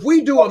said, well, if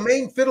we do a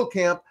main fiddle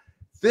camp,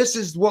 this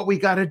is what we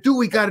got to do.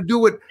 We got to do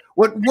what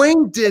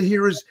Wayne did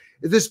here is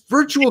this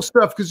virtual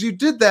stuff, because you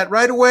did that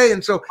right away.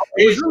 And so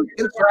it was really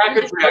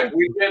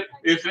we did.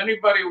 If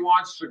anybody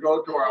wants to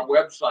go to our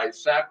website,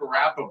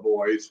 Sakarappa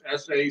Boys,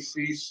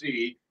 SACCARAPPA,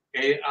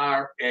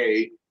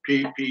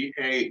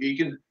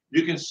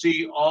 you can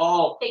see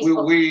all.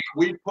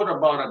 We put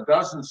about a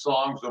dozen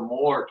songs or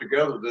more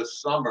together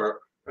this summer,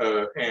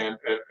 and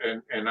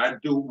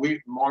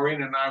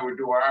Maureen and I would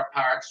do our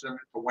parts in it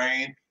to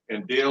Wayne.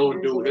 And Dale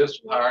would do his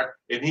part,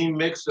 and he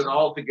mixed it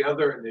all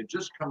together, and it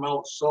just come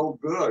out so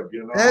good,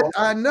 you know.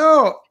 I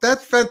know,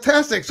 that's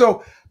fantastic.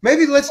 So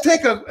maybe let's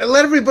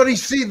let everybody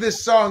see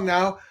this song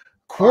now,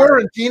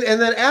 Quarantine, and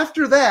then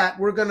after that,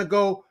 we're going to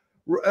go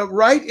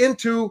right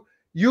into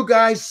you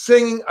guys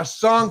singing a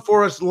song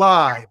for us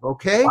live,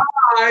 okay?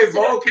 Live,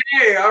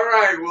 okay, all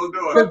right, we'll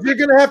do it. You're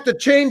going to have to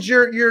change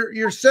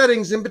your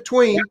settings in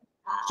between.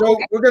 So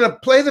we're going to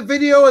play the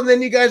video, and then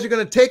you guys are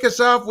going to take us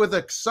off with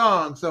a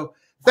song. So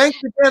thanks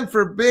again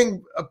for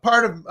being a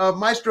part of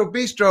Maestro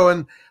Bistro,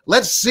 and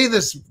let's see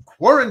this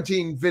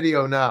quarantine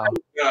video now.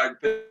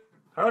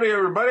 Howdy,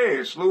 everybody.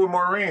 It's Lou and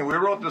Maureen. We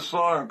wrote this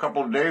song a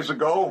couple of days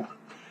ago,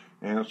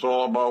 and it's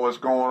all about what's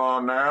going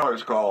on now.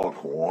 It's called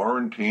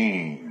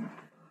Quarantine.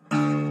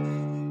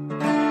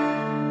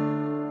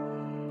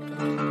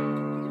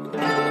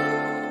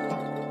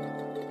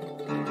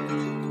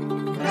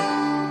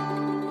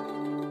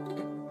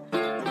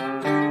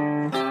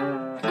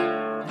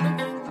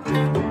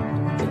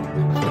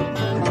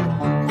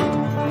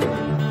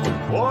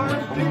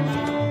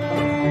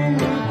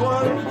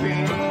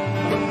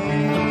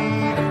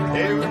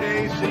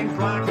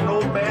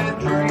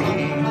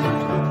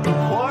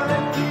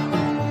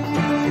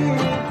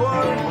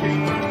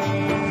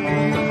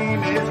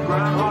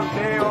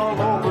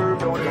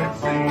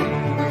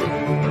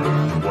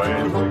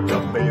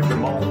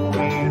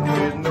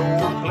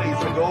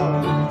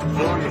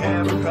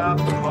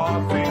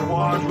 Coffee and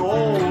watch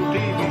old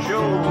TV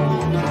shows.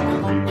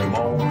 Read them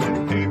on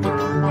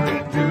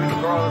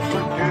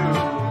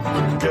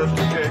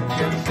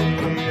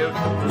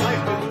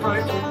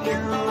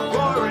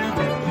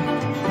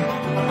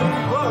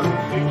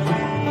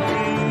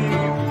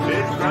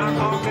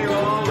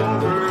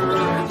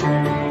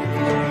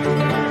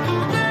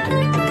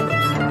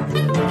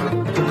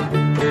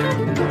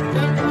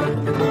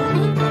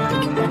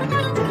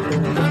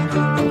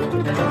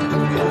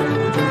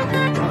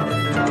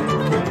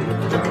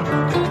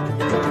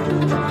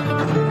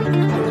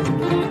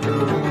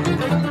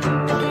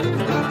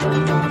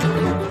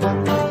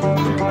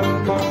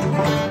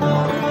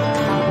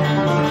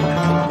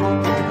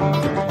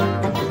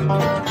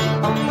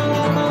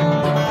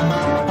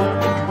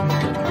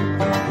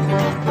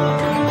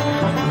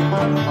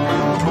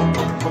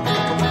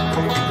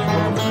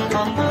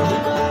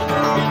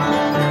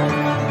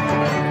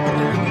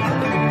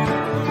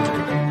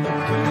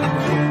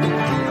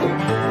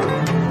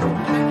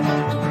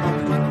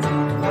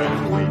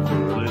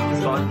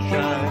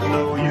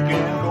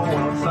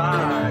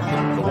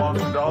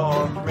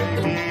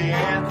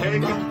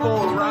take him for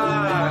a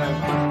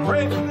ride.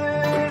 When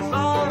this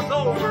all's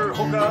over,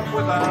 hook up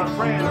with our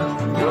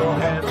friends. We'll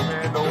have a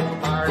grand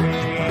old party.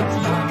 It's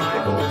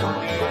time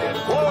over again.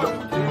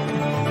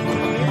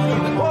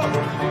 Quarantine,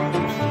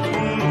 quarantine.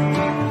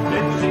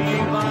 It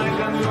seems like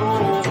a new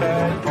old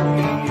bad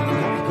dream.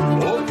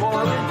 Oh,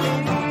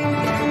 quarantine,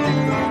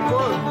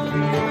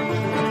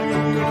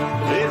 quarantine.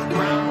 It's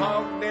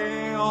Groundhog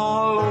Day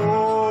all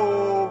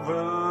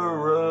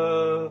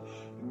over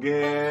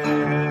again.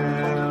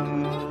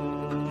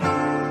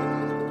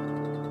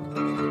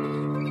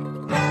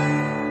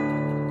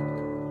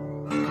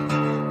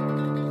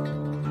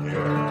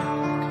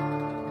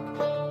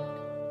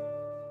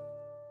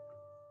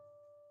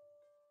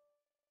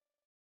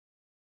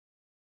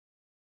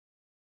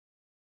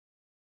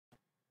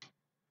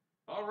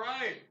 All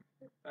right,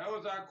 that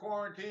was our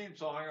quarantine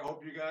song. I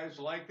hope you guys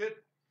liked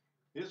it.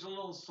 Here's a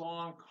little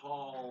song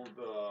called,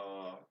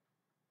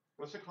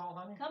 what's it called,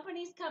 honey?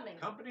 Company's Coming.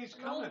 Company's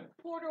An old Coming.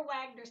 Porter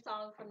Wagner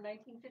song from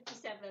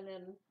 1957,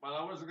 and Well,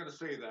 I wasn't gonna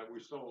say that. We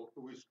stole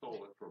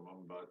it from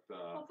them, but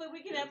hopefully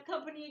we can have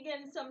company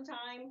again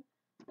sometime,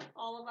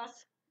 all of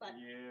us. But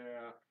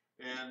yeah.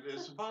 And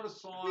it's about a We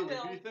song.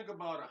 will. If you think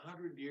about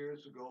 100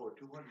 years ago or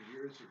 200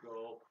 years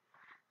ago,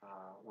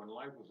 when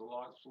life was a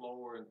lot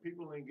slower and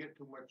people didn't get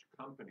too much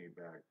company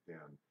back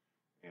then.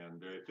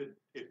 And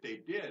if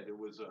they did, it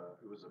was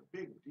a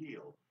big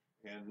deal.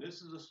 And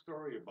this is a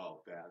story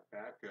about that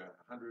back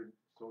 100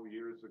 so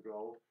years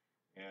ago.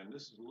 And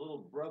this is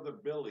little brother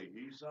Billy.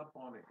 He's up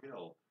on a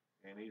hill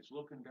and he's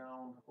looking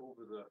down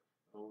over the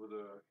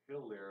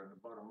hill there, and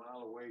about a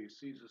mile away he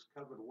sees this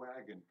covered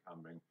wagon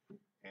coming.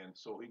 And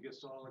so he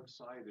gets all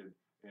excited,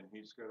 and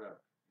he's gotta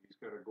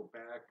go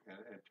back and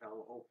tell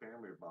the whole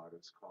family about it.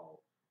 It's called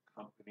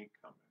Company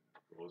Coming.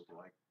 It goes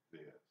like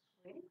this.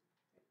 ready?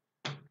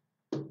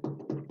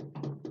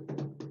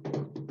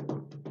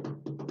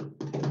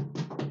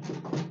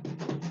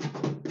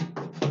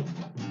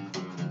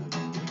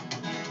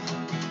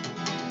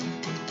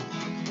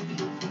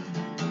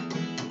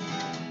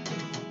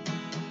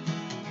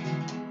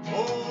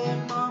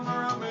 Oh,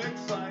 mama, I'm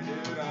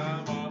excited.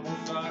 I'm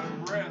almost out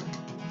of breath.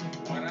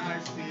 What I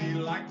see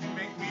like to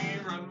make me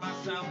run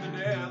myself to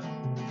death.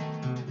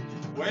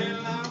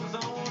 Well, I was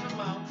on the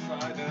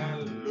mountainside and I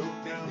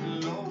looked down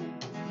below.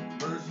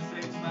 First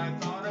things I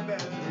thought I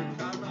better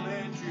come and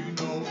let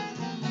you know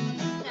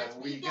that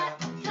we got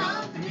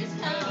companies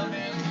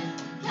coming,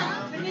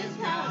 companies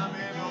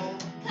coming, oh,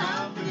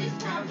 companies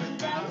coming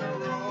down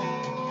the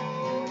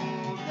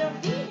road.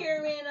 They'll be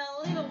here in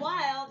a little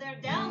while. They're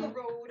down the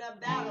road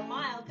about a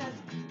mile, 'cause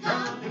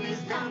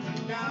Companies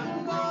coming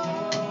down the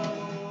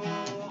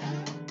road.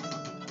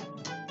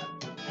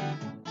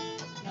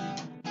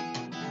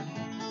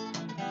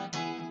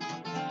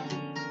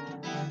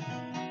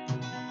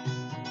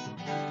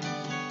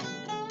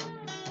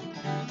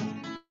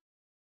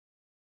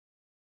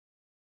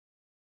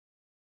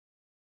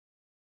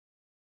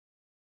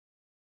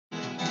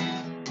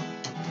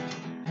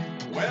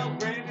 Well,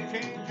 Granny,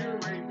 change your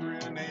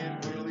apron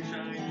and Willie,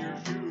 shine your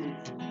shoes.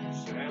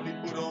 Sally,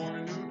 put on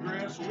a new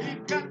dress.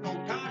 We've got no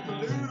time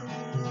to lose.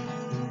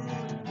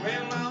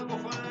 Well, I'll go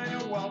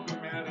find a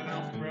welcome mat and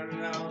I'll spread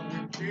it out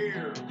with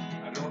cheer.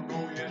 I don't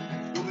know yet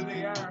who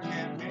they are,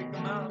 can't make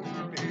them out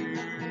from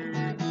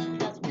here.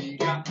 'Cause we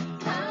got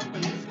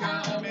companies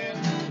coming,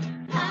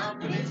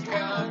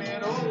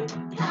 oh,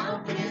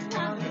 companies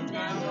coming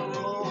down the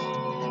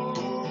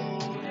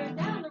road. they're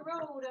down the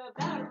road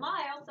about a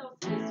mile. So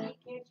Susie,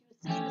 can't you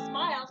see the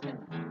smiles? 'Cause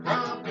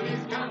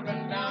Companies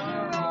coming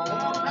down the road.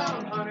 Oh,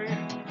 come, honey.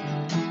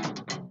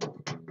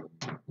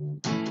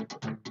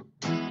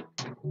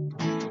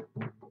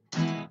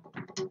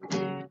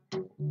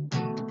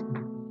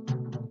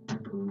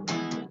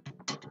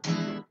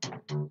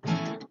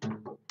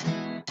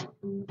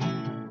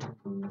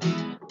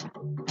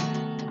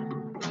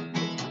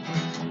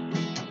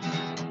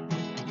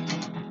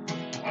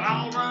 Well,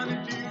 I'll run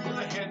into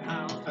the hen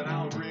house and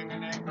I'll bring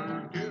an egg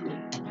or two.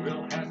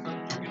 We'll have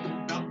some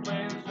chicken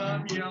dumplings,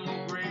 some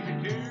yellow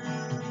gravy too.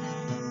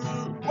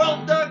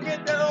 Well, Doug,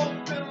 get that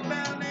old fiddle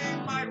down, they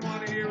might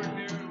want to hear it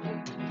new.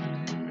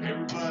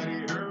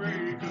 Everybody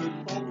hurry, 'cause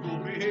folks will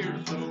be here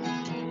soon.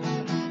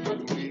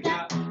 'Cause we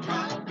got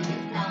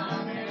companies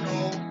coming,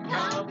 oh,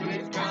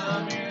 companies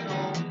coming,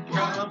 oh,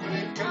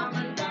 companies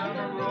coming down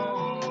the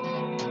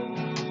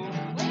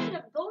road. Land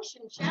of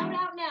Goshen, shout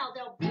out now.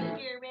 They'll be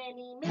here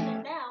any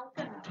minute now.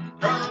 'Cause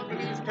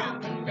Companies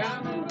coming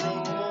down the road.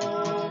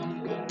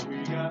 Oh,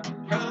 we got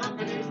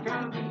companies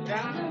coming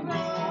down the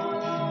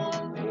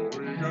road. Oh,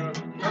 we got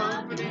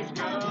companies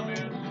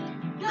coming, oh,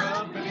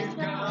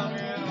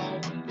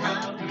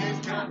 companies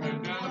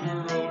coming down the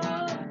road.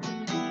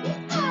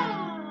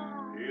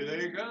 yeehaw! Here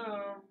they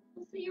come.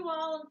 We'll see you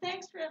all, and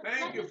thanks for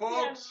Thank letting you, us be at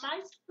folks.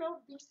 Maestro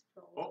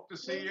Bistro. Hope to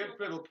see you at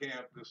Fiddle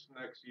Camp this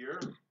next year.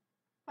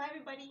 Bye,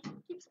 everybody.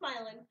 Keep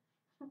smiling.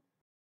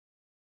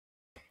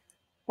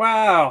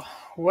 Wow,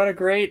 what a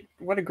great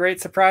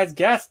surprise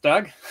guest,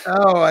 Doug.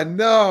 Oh, I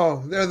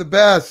know. They're the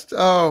best.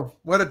 Oh,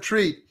 what a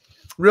treat.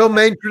 Real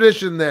Maine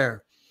tradition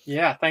there.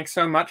 Yeah, thanks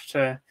so much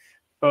to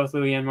both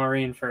Louis and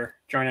Maureen for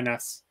joining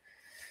us.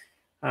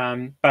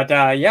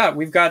 Yeah,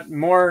 we've got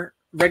more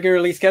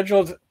regularly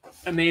scheduled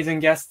amazing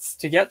guests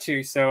to get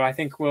to, so I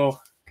think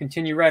we'll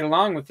continue right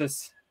along with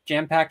this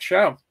jam-packed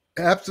show.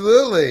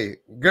 Absolutely.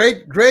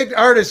 Great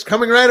artist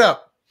coming right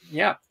up.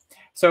 Yeah.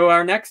 So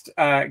our next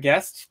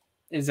guest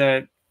is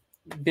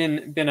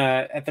been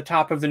at the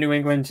top of the New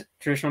England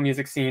traditional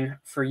music scene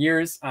for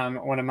years.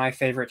 One of my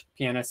favorite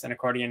pianists and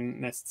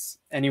accordionists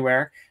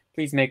anywhere.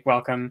 Please make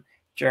welcome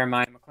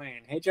Jeremiah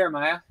McLean. Hey,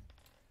 Jeremiah.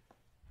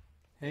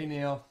 Hey,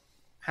 Neil.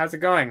 How's it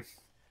going?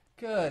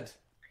 Good.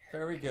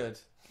 Very good.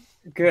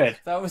 Good.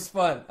 That was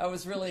fun. That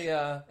was really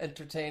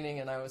entertaining,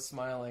 and I was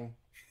smiling.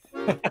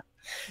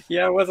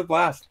 Yeah, it was a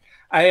blast.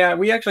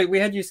 We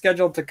had you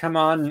scheduled to come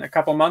on a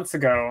couple months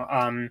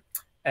ago,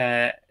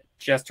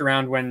 just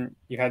around when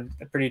you had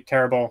a pretty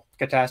terrible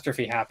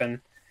catastrophe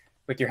happen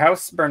with your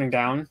house burning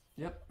down.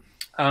 Yep.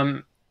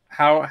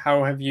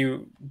 How have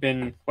you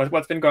been?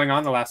 What's been going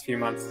on the last few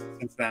months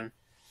since then?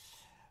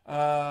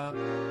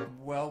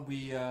 Well,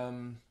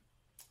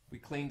 we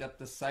cleaned up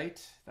the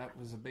site. That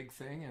was a big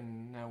thing,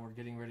 and now we're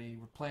getting ready.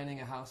 We're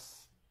planning a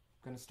house.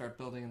 Going to start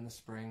building in the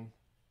spring.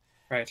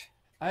 Right.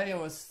 I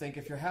always think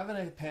if you're having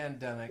a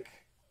pandemic,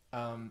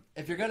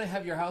 if you're going to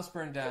have your house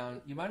burned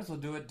down, you might as well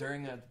do it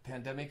during a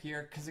pandemic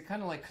year because it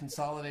kind of like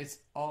consolidates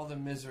all the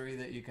misery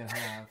that you can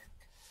have.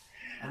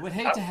 I would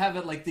hate to have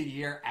it like the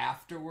year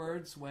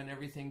afterwards when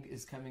everything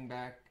is coming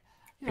back.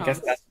 I guess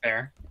that's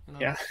fair. You know.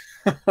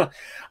 Yeah.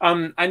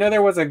 I know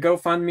there was a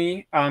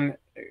GoFundMe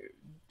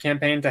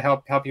campaign to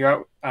help you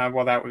out.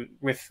 Well, that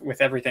was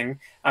with everything.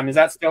 Is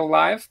that still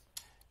live?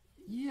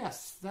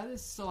 Yes, that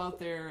is still out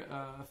there.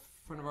 A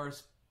friend of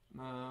ours,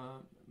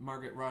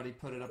 Margaret Roddy,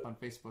 put it up on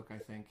Facebook, I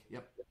think.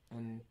 Yep.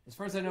 And as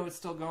far as I know, it's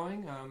still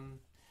going.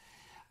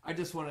 I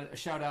just want to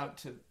shout out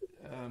to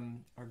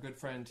our good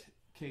friend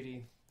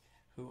Katie,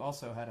 who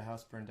also had a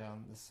house burned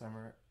down this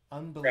summer.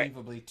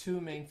 Unbelievably, right.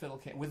 2 main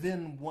fiddle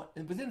within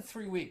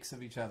 3 weeks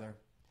of each other.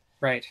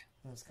 Right.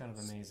 That's kind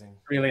of amazing.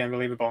 Really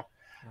unbelievable.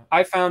 Yeah.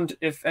 I found,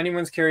 if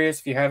anyone's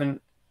curious, if you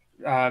haven't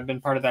been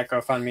part of that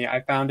GoFundMe,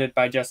 I found it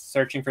by just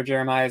searching for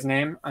Jeremiah's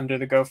name under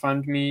the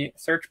GoFundMe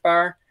search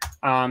bar.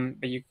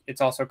 But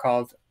it's also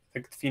called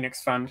the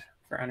Phoenix Fund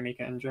for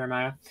Anamika and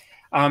Jeremiah.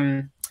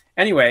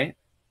 Anyway,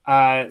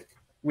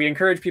 we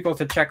encourage people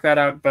to check that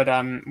out, but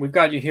we've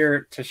got you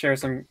here to share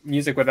some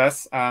music with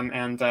us.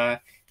 And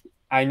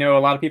I know a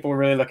lot of people were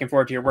really looking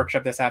forward to your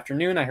workshop this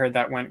afternoon. I heard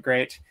that went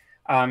great.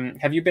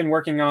 Have you been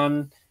working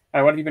on,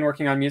 what have you been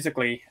working on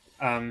musically?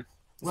 Well,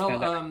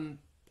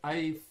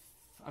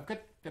 I've got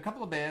a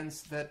couple of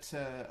bands that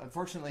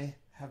unfortunately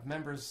have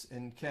members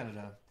in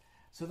Canada.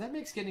 So that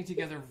makes getting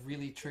together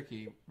really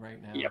tricky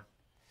right now. Yep.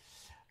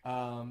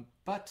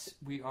 But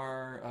we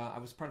are, I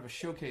was part of a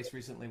showcase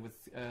recently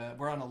with,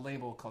 we're on a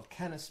label called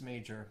Canis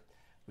Major,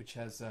 which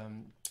has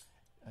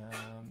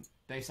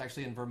based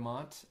actually in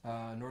Vermont,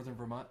 northern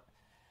Vermont.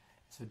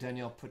 So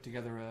Danielle put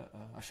together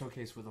a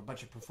showcase with a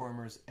bunch of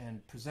performers and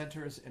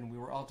presenters, and we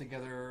were all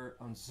together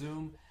on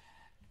Zoom.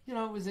 You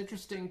know, it was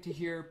interesting to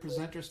hear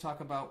presenters talk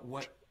about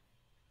what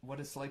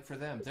it's like for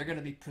them. They're going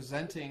to be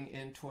presenting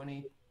in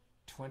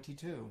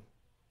 2022.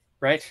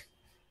 Right.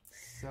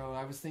 So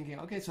I was thinking,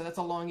 okay, so that's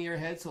a long year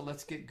ahead, so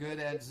let's get good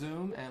at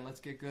Zoom and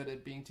let's get good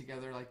at being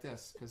together like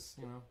this, because,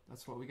 you know,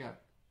 that's what we got.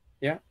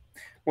 Yeah.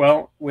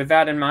 Well, with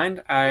that in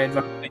mind, I'd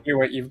love to hear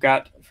what you've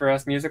got for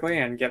us musically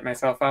and get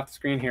myself off the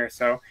screen here.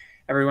 So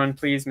everyone,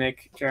 please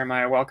make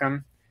Jeremiah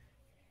welcome.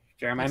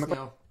 Jeremiah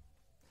McLean.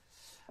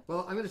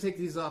 Well, I'm going to take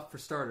these off for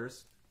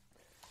starters.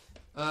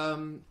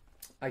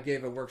 I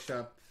gave a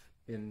workshop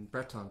in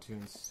Breton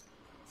tunes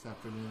this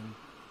afternoon.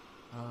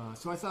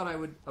 So I thought I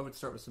would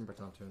start with some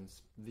Breton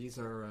tunes. These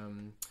are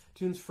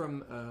tunes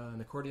from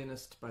an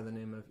accordionist by the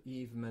name of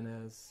Yves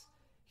Menez.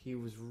 He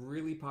was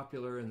really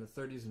popular in the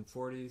 30s and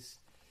 40s.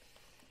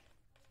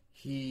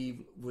 He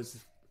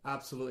was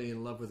absolutely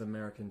in love with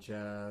American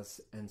jazz,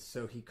 and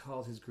so he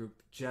called his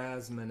group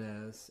Jazz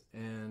Menez.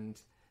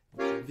 And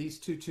these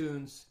 2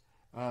 tunes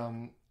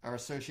are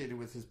associated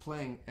with his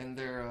playing, and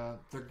they're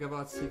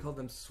gavottes. He called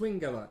them swing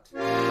gavotte.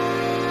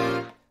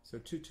 So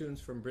 2 tunes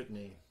from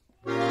Brittany.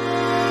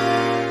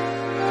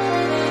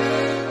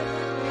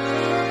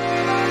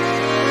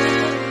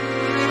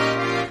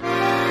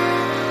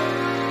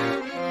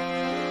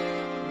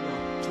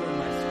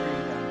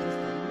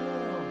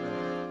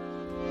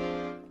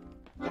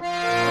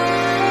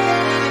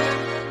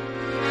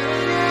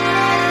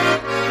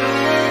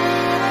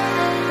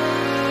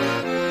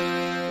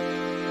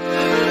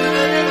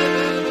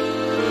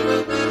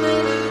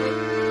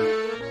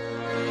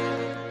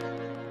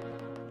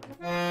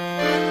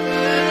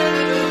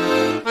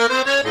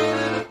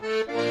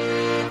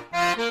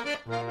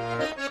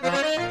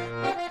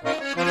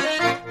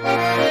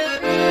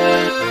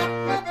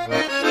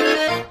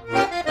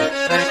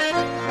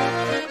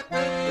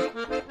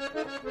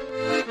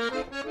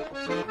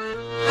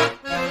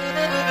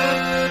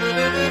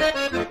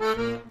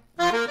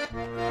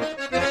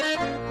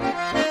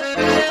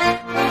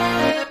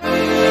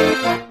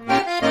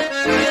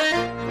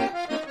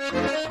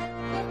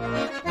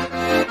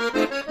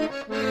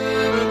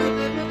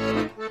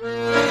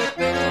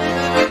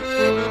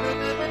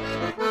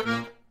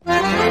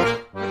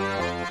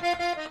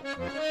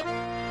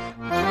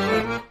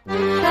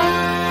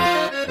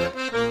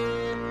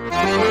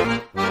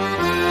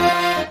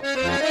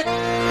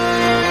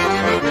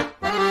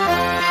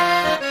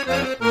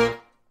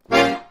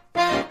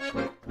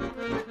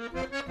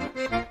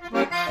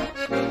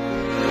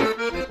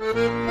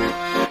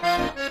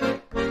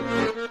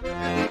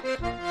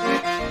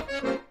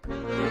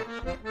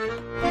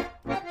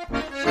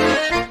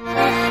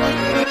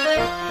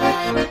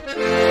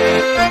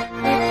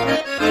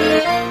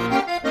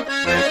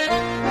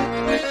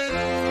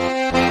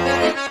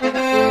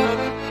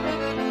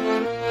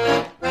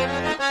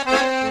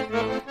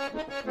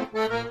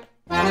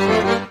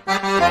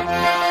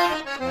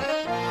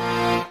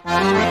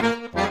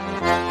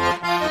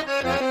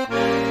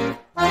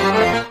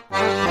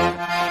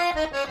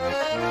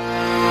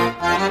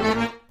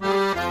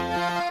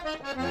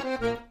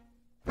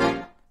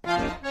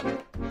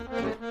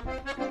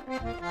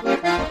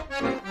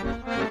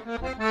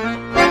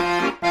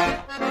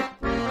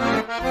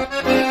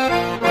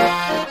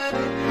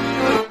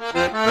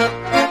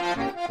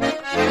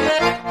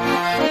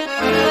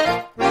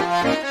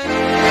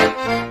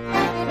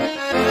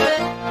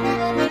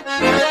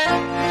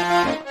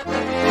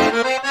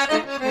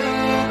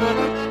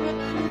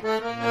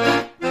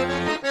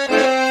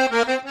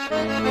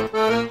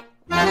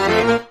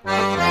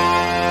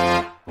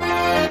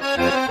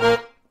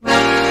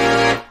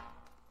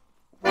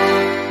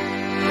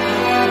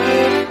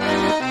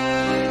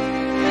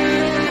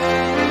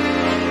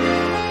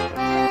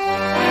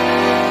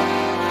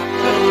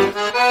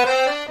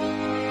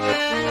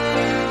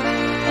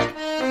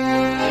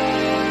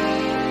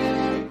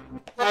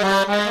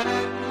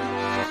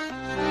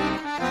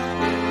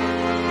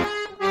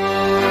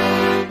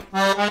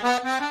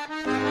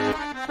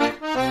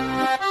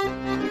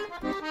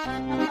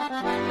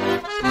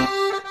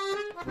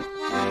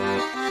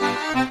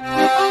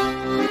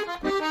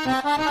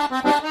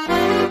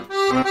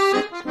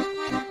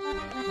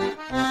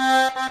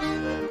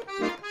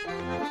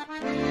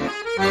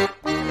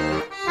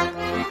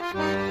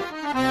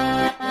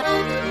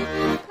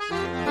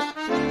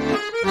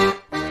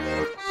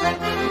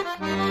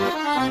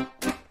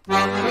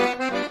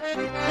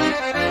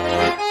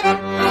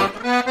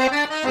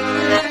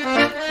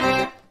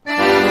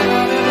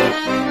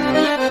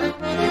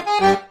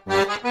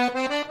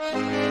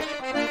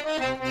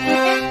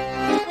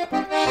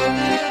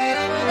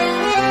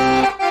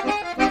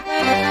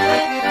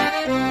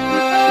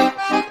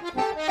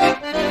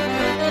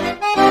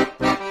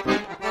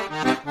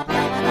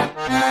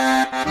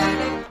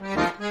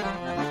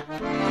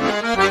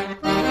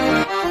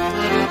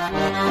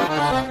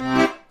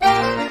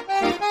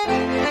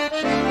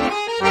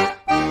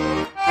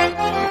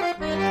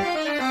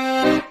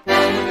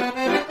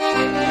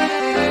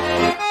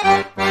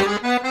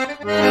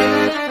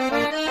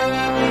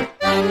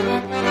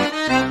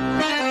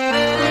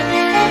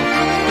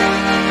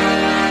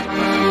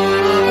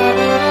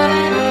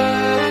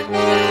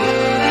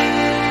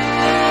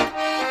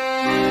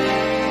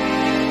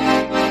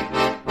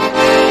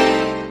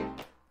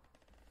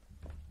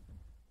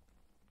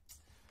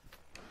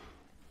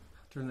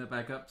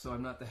 up, so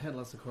I'm not the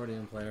headless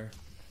accordion player.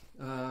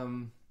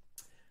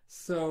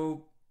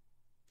 So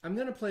I'm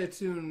going to play a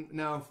tune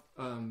now.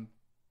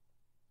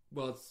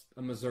 Well, it's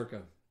a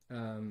mazurka,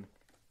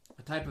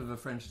 a type of a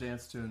French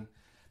dance tune.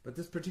 But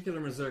this particular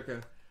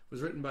mazurka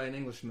was written by an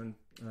Englishman,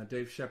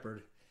 Dave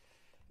Shepard.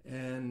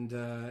 And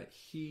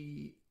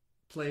he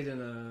played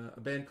in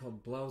a band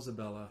called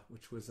Blauzabella,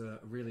 which was a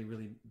really,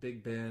 really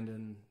big band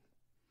in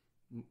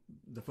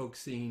the folk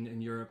scene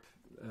in Europe.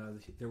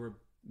 There were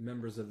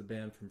members of the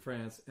band from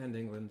France and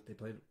England. They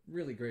played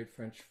really great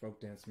French folk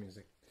dance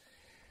music.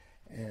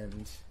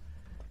 And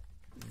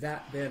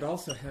that band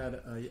also had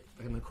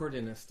an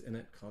accordionist in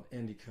it called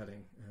Andy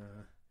Cutting.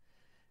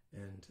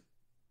 And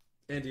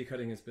Andy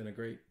Cutting has been a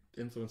great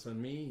influence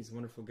on me. He's a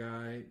wonderful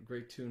guy,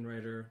 great tune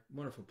writer,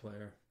 wonderful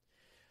player.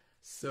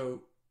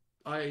 So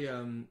I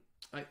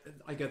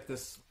get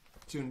this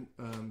tune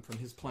from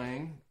his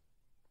playing.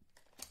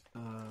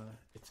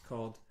 It's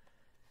called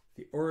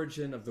The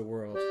Origin of the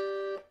World.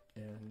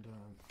 And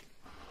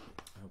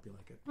I hope you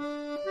like it.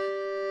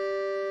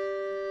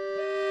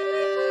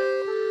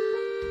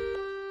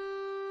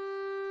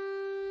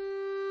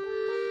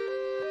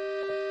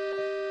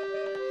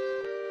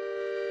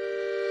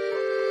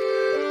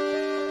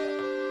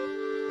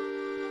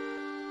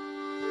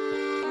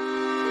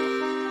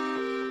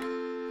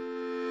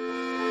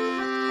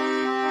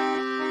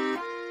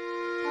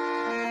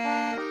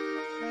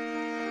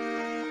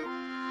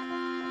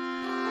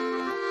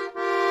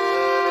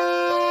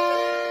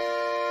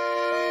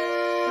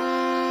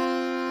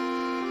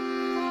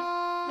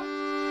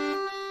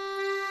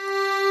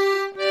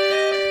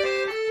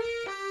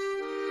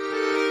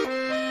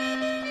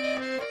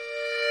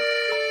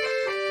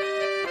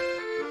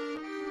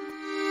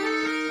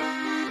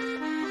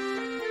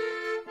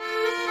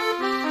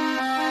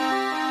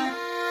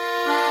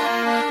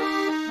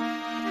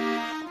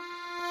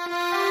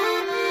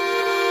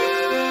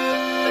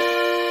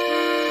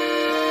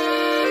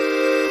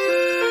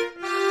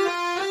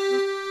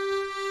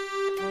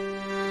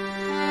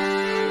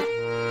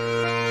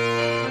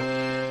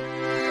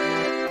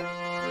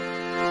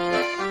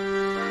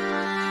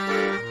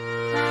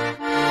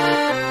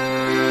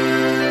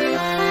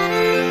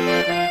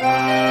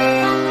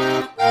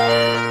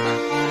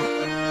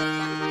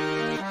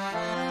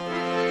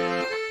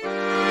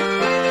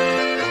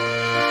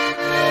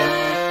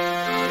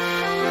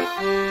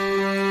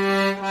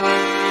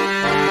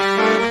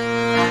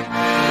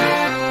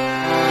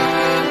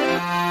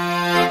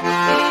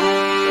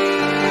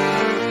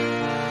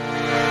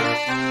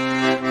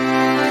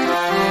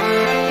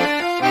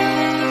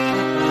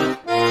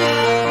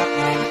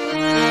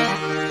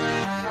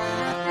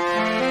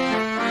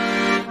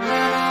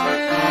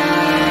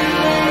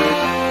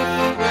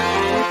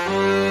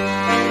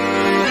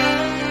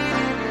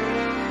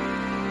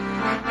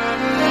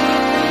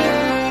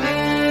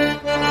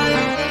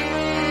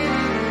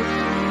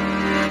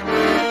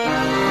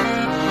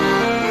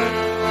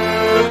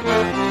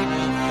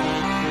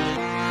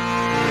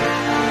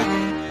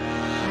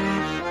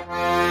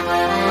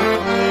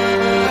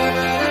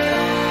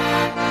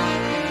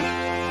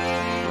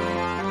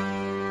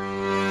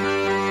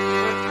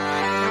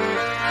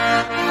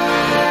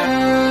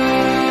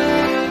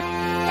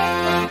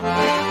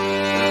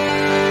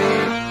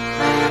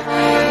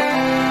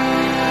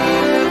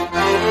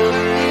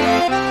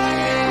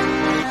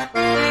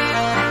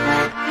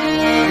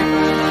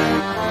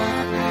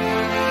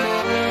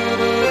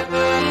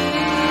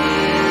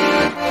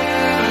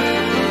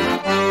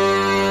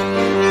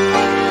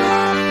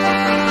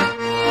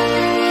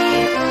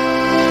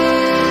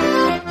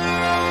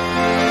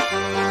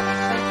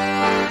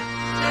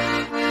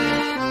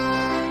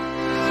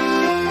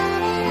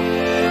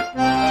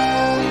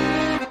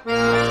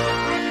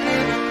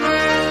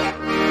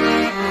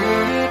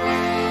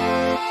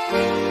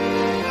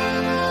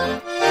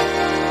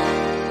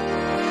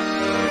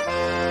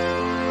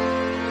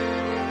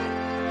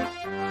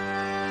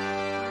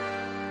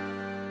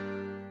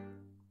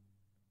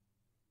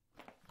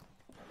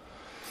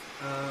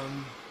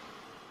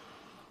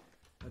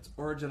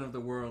 Origin of the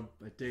World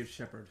by Dave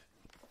Shepard.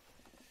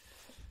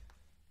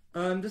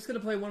 I'm just going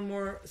to play one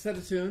more set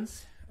of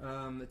tunes.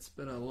 It's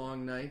been a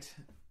long night.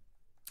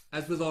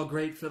 As with all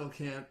great fiddle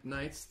camp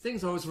nights,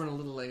 things always run a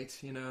little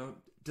late, you know,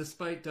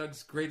 despite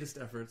Doug's greatest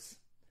efforts.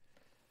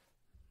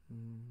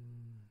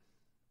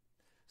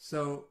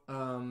 So,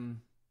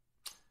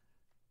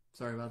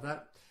 sorry about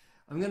that.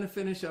 I'm going to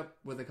finish up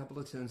with a couple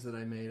of tunes that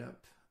I made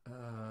up.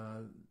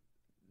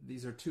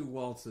 These are two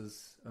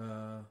waltzes.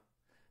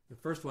 The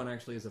first one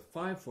actually is a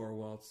 5/4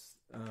 waltz,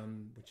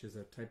 which is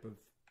a type of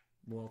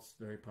waltz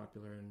very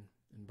popular in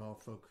ball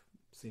folk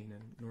scene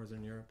in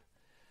Northern Europe.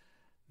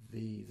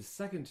 The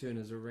second tune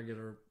is a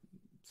regular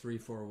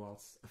 3/4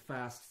 waltz, a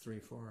fast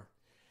 3/4.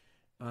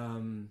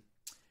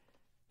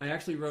 I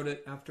actually wrote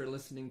it after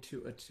listening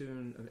to a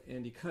tune of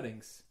Andy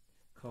Cutting's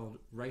called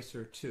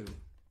Ricer 2.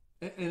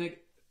 And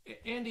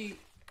Andy,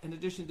 in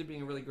addition to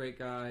being a really great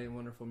guy and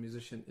wonderful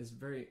musician, is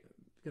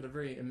got a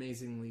very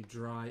amazingly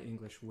dry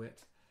English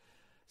wit.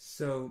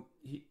 So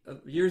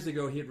years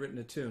ago, he had written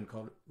a tune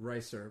called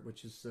Ricer,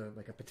 which is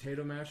like a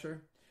potato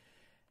masher.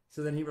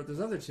 So then he wrote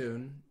this other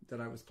tune that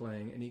I was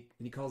playing, and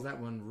he calls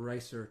that one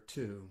Ricer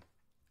 2,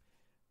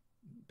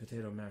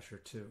 Potato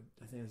Masher 2.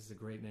 I think this is a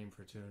great name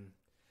for a tune.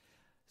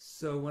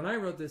 So when I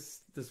wrote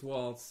this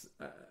waltz,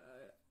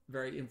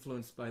 very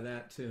influenced by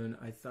that tune,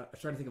 I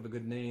tried to think of a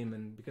good name,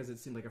 and because it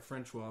seemed like a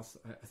French waltz,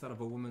 I thought of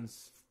a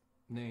woman's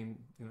name,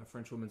 a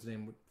French woman's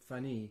name,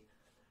 Fanny.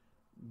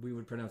 We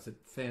would pronounce it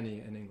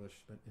Fanny in English,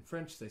 but in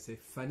French they say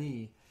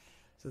Fanny.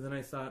 So then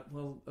I thought,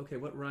 well, okay,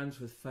 what rhymes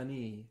with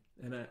Fanny?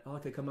 And all I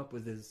could come up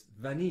with is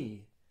vanille,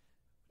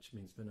 which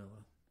means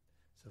vanilla.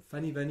 So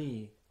Fanny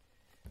Vanille.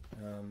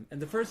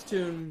 And the first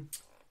tune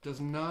does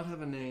not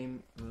have a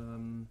name.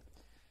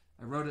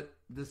 I wrote it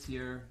this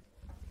year,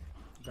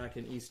 back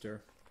in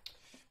Easter,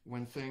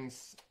 when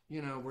things,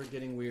 were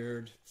getting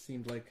weird.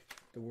 Seemed like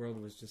the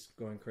world was just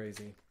going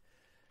crazy.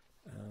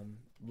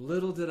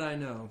 Little did I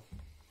know.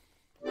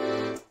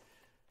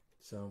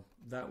 So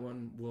that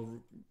one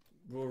will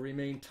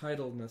remain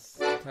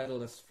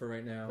titleless for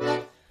right now.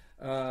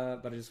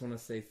 But I just want to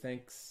say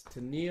thanks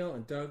to Neil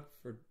and Doug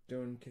for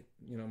doing,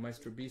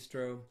 Maestro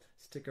Bistro.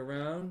 Stick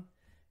around.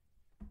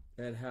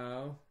 Ed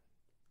Howe,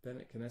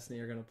 Bennett Knesney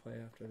are going to play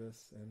after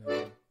this, and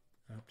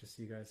I hope to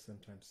see you guys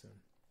sometime soon.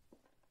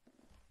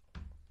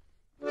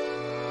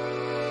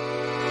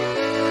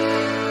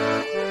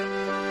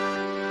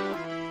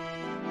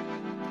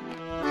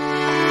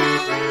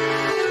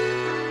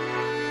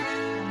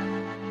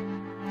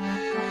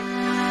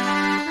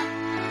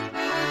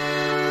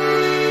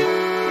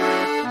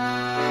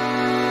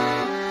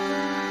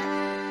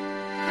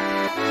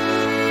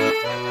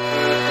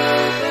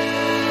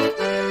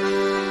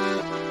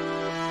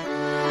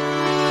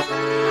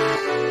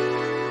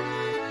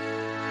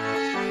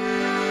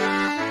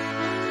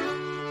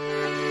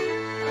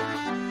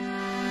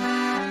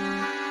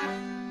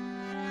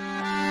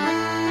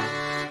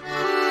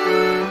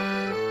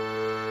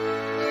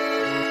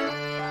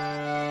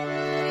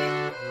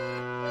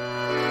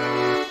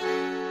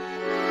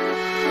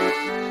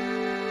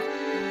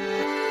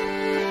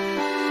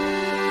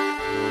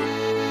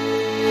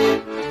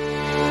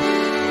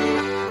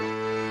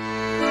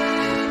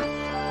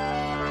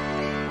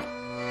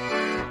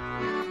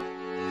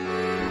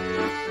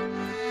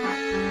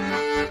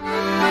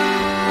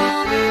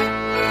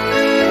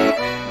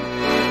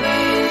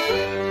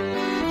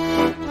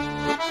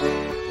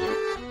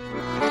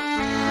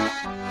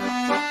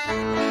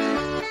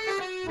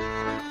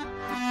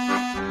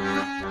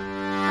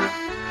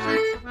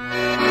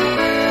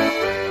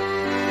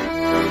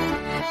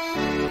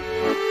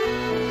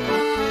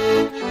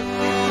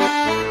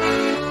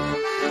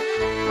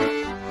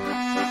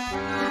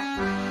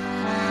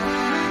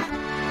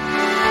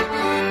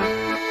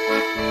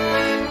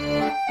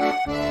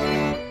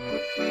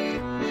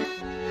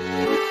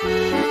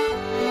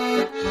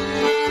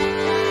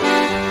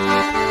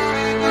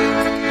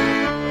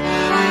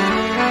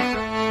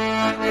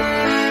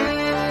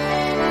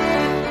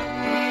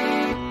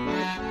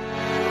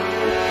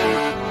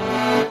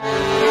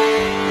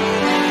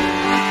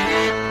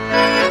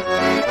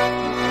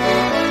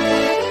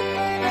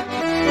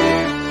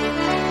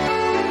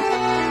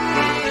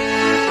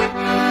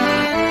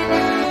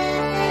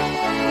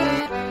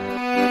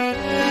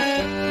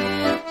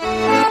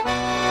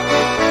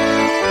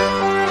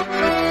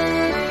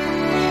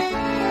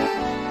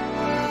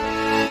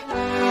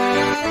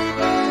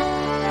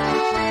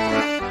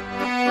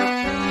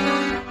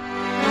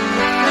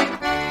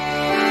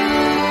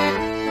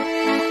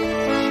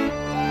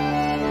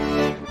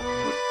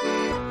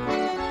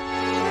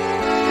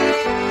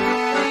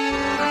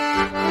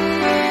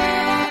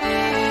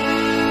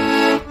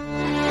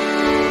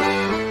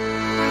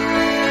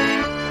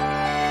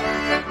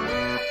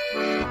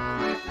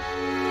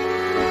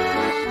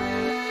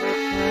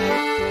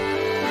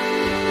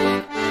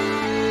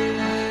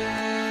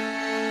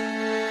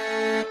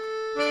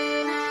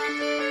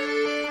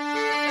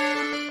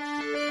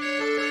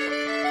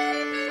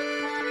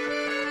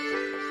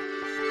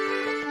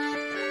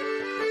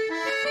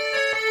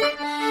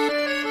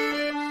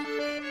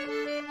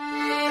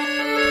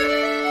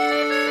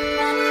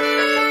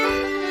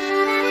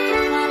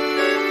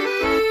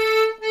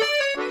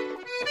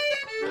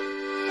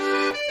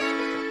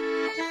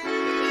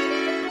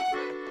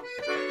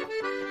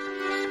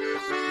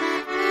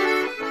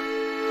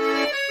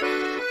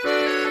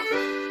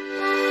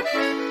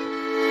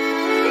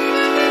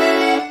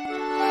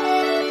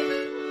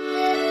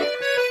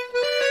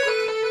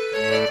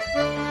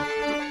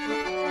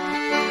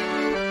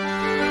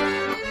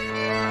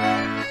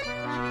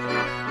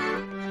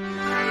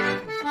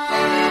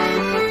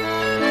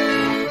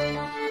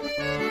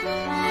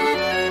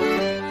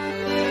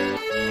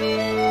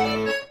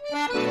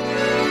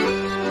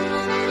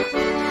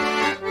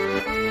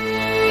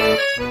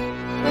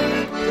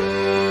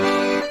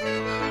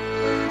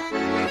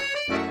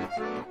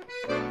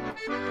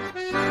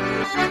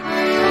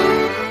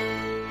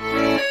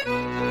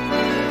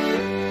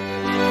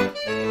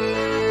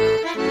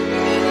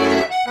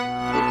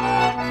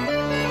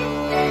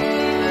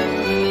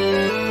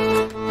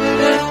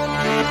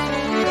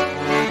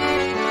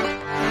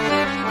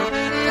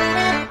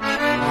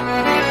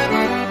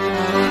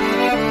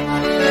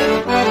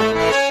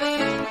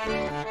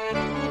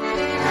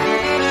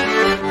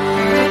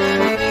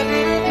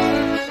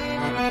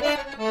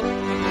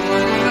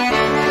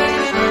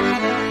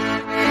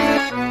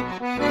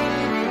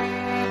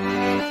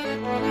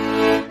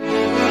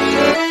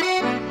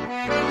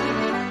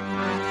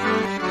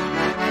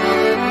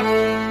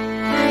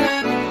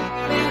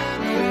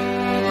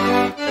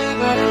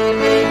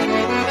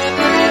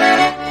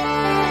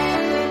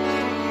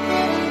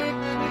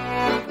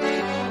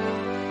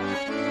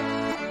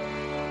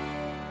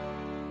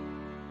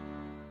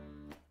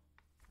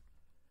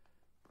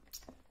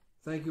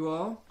 thank you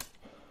all.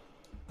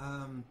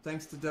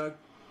 Thanks to Doug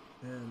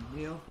and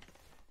Neil.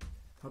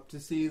 Hope to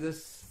see you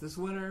this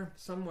winter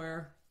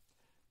somewhere.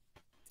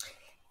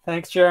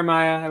 Thanks,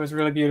 Jeremiah. It was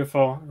really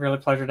beautiful. Really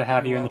pleasure to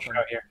have you in the show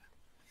here.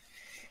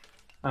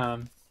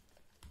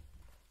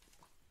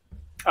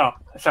 Oh,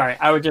 sorry.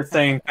 I was just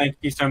saying thank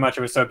you so much.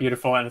 It was so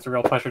beautiful, and it's a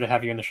real pleasure to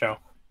have you in the show.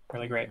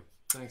 Really great.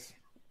 Thanks.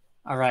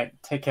 All right.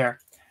 Take care.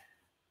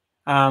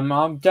 Doug,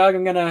 I'm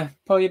going to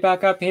pull you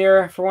back up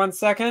here for 1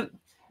 second.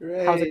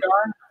 Great. How's it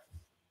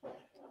going?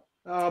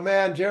 Oh,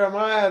 man,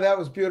 Jeremiah, that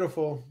was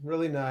beautiful.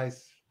 Really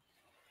nice.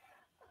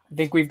 I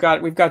think we've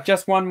got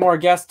just one more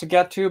guest to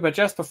get to, but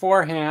just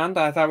beforehand,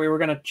 I thought we were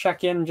going to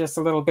check in just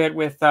a little bit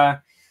with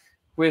our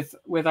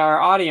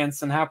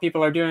audience and how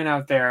people are doing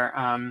out there.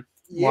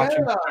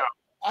 Watching the show.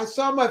 I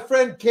saw my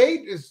friend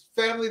Kate, his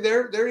family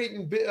there. They're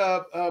eating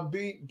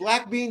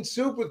black bean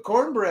soup with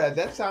cornbread.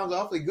 That sounds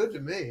awfully good to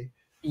me.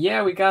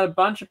 Yeah, we got a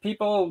bunch of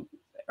people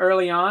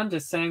early on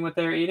just saying what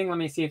they're eating. Let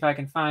me see if I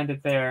can find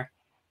it there.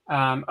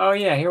 Oh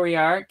yeah, here we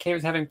are. Kate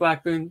was having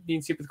black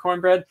bean soup with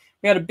cornbread.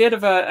 We had a bit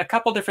of a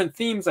couple different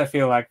themes. I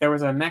feel like there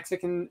was a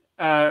Mexican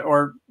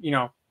or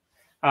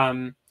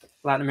Latin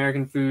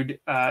American food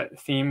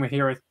theme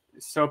with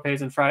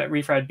sopes and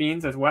refried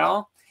beans as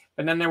well.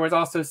 But then there was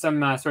also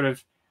some sort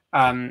of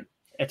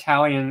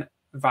Italian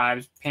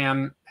vibes.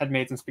 Pam had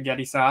made some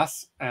spaghetti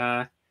sauce.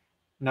 And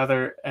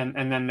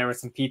then there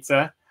was some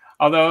pizza.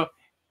 Although,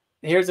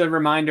 here's a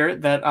reminder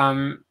that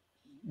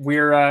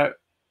we're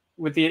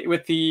with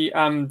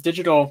the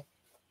digital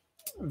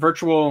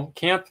virtual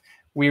camp,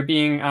 we're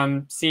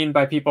being seen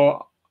by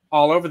people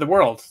all over the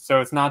world.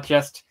 So it's not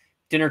just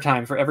dinner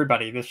time for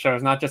everybody. This show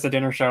is not just a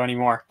dinner show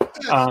anymore,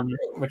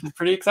 which is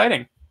pretty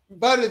exciting.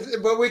 But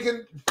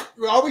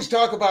we always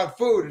talk about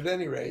food at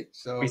any rate.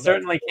 So we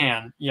certainly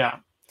can, yeah.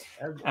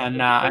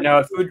 And I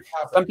know food.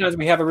 Sometimes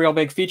we have a real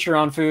big feature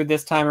on food.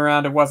 This time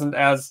around, it wasn't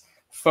as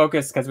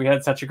focused because we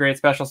had such a great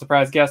special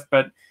surprise guest.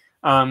 But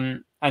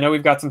I know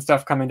we've got some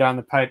stuff coming down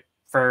the pipe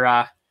for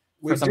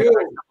some of the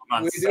next couple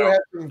months. We do have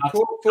some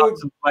cool food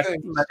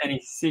things. Let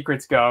any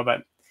secrets go,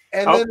 but.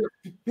 And then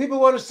if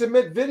people want to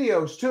submit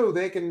videos too.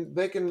 They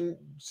can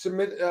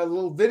submit a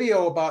little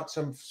video about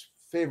some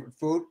favorite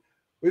food.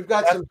 We've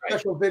got some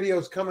special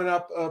videos coming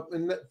up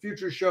in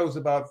future shows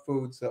about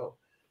food. So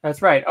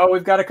that's right. Oh,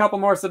 we've got a couple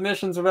more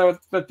submissions about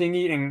what's being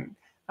eaten.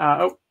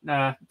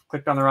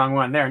 Clicked on the wrong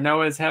one. There,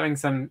 Noah's having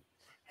some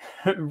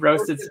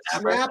roasted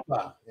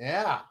snapper.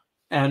 Yeah.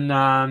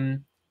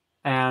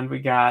 And we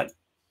got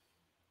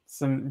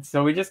some.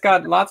 So we just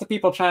got lots of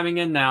people chiming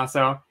in now.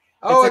 So.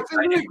 It's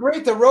really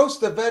great to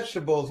roast the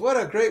vegetables.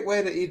 What a great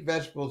way to eat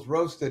vegetables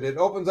roasted. It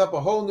opens up a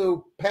whole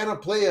new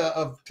panoplia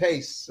of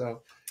tastes.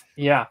 So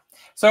yeah.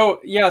 So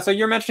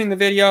you're mentioning the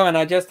video,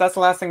 and that's the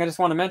last thing I just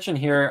want to mention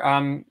here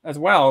as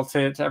well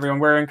to everyone.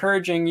 We're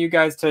encouraging you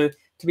guys to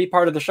be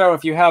part of the show.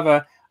 If you have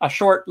a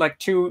short, like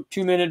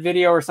 2-minute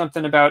video or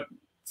something about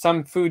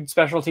some food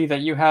specialty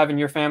that you have in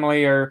your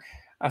family or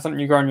something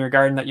you grow in your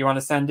garden that you want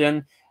to send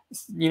in,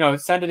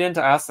 send it in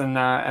to us,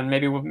 and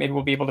maybe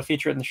we'll be able to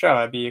feature it in the show.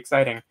 That'd be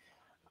exciting.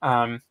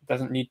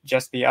 Doesn't need to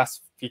just be us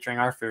featuring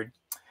our food.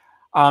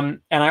 And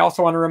I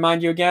also want to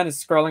remind you again,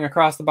 it's scrolling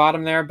across the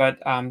bottom there, but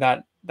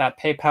that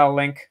PayPal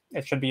link,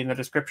 it should be in the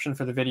description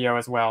for the video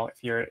as well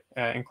if you're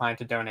inclined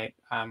to donate.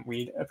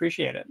 We'd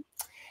appreciate it.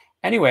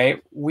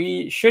 Anyway,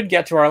 we should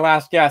get to our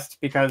last guest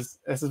because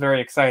this is very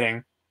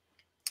exciting.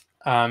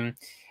 From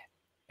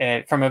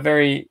a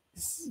very,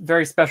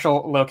 very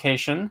special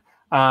location.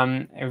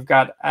 We've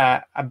got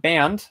a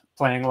band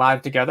playing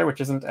live together,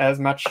 which isn't as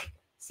much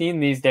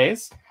seen these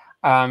days.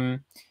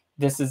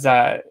 This is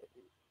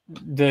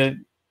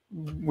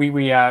we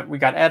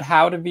got Ed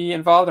Howe to be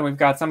involved, and we've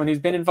got someone who's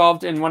been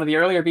involved in one of the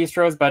earlier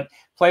bistros, but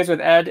plays with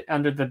Ed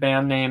under the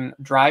band name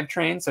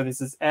Drivetrain. So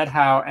this is Ed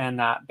Howe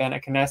and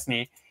Bennett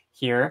Konechny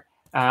here.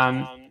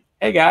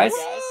 Hey guys.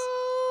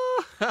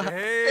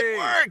 Hey, it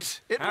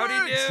worked. How'd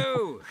you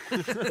do?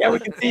 Yeah, we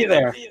can see you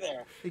there.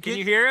 Can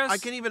you hear us? I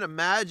can even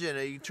imagine.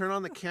 You turn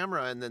on the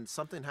camera and then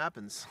something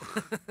happens.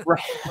 Right.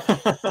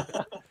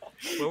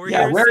 Well, we're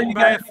here sitting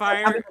by a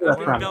fire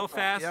in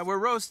Belfast. Yeah, we're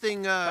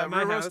roasting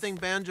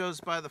banjos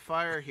by the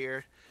fire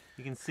here.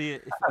 You can see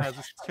it.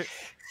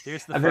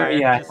 Here's the a fire.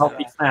 very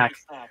healthy snack.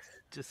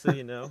 Just so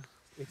you know,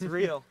 it's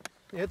real.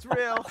 It's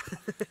real.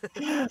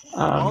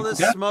 All this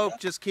smoke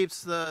just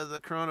keeps the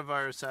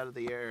coronavirus out of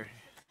the air.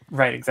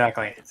 Right,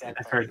 exactly.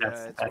 I've heard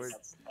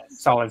that's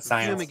solid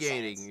science.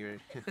 Fumigating.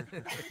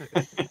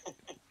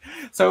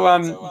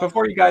 So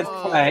before you guys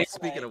play,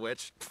 speaking of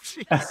which,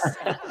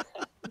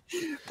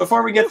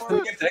 before we get to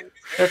the music,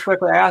 just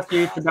quickly I asked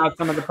you about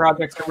some of the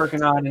projects you're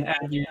working on, and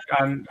Ed, you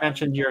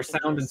mentioned your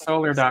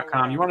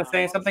soundandsolar.com. You want to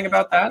say something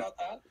about that?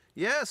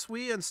 Yes,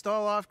 we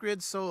install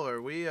off-grid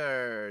solar. We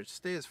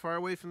stay as far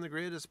away from the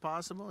grid as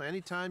possible.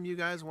 Anytime you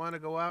guys want to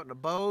go out in a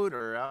boat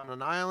or out on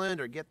an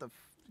island or get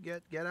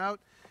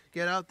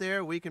out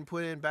there, we can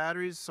put in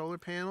batteries, solar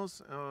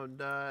panels,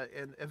 and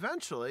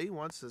eventually,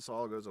 once this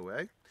all goes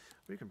away,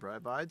 we can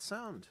provide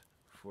sound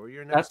for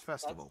your next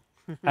festival.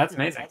 That's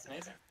amazing.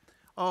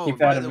 Oh, keep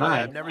by that the in way,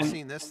 mind. I've never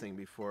seen this thing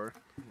before.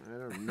 I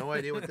have no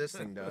idea what this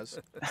thing does.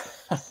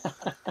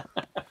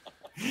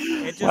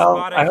 Ed just Well,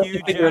 bought I a hope you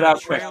huge figure it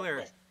out quick.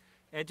 trailer.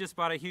 Ed just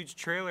bought a huge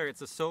trailer.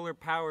 It's a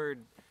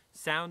solar-powered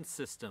sound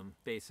system,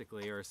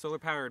 basically, or a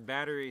solar-powered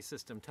battery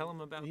system. Tell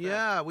them about that.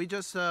 Yeah, we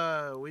just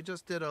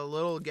did a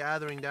little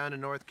gathering down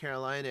in North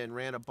Carolina and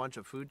ran a bunch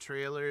of food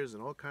trailers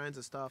and all kinds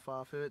of stuff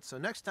off of it. So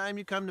next time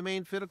you come to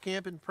Maine Fiddle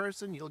Camp in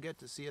person, you'll get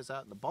to see us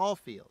out in the ball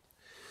field.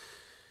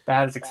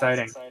 That is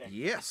exciting.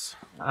 Yes.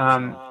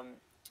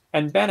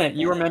 And Bennett,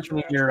 you were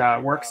mentioning your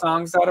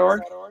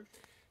worksongs.org.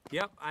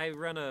 Yep, I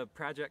run a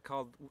project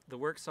called the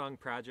Work Song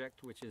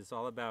Project, which is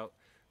all about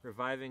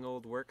reviving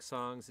old work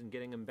songs and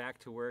getting them back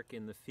to work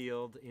in the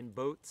field, in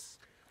boats,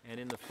 and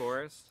in the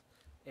forest.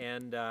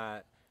 And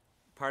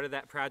part of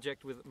that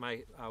project with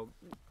my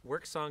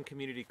work song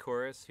community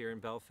chorus here in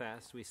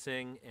Belfast, we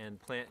sing and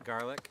plant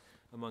garlic,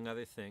 among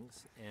other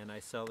things. And I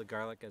sell the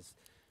garlic as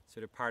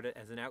sort of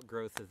as an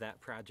outgrowth of that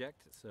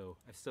project. So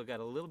I've still got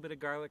a little bit of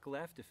garlic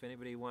left if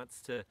anybody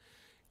wants to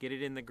get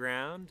it in the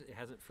ground. It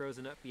hasn't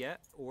frozen up yet,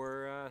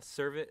 or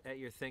serve it at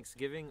your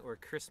Thanksgiving or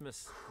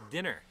Christmas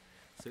dinner.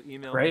 So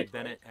email me,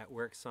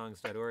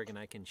 Bennett@worksongs.org, and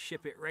I can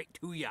ship it right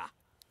to ya.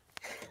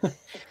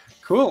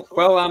 Cool.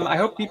 Well, I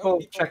hope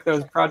people check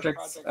those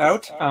projects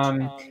out.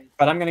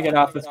 But I'm going to get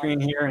off the screen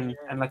here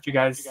and let you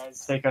guys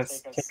take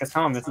us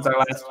home. This is our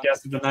last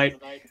guest of the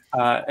night,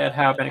 Ed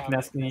Howe, Bennett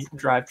Konechny,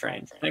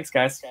 Drivetrain. Thanks,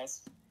 guys.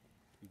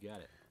 You got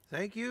it.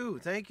 Thank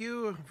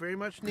you very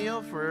much,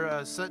 Neil,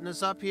 for setting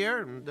us up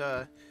here. And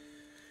I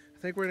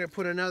think we're going to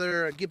put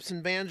another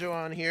Gibson banjo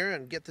on here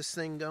and get this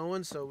thing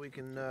going so we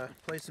can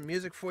play some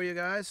music for you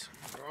guys.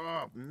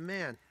 Oh,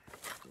 man.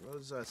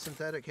 Those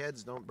synthetic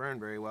heads don't burn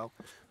very well.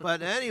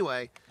 But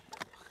anyway,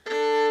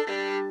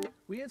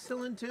 we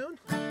still in tune?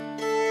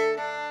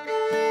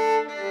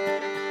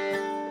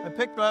 I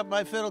picked up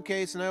my fiddle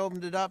case and I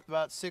opened it up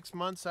about 6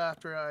 months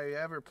after I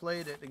ever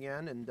played it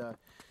again, and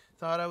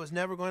thought I was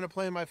never going to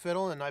play my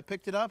fiddle, and I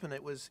picked it up and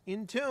it was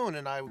in tune,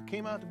 and I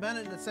came out to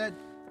Bennett and I said,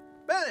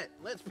 Bennett,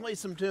 let's play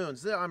some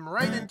tunes. I'm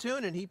right in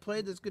tune, and he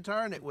played this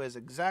guitar and it was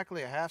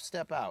exactly a half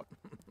step out.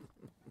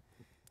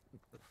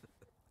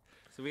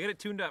 So we got it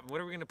tuned up. What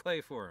are we going to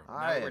play for him?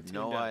 I have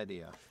no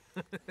idea.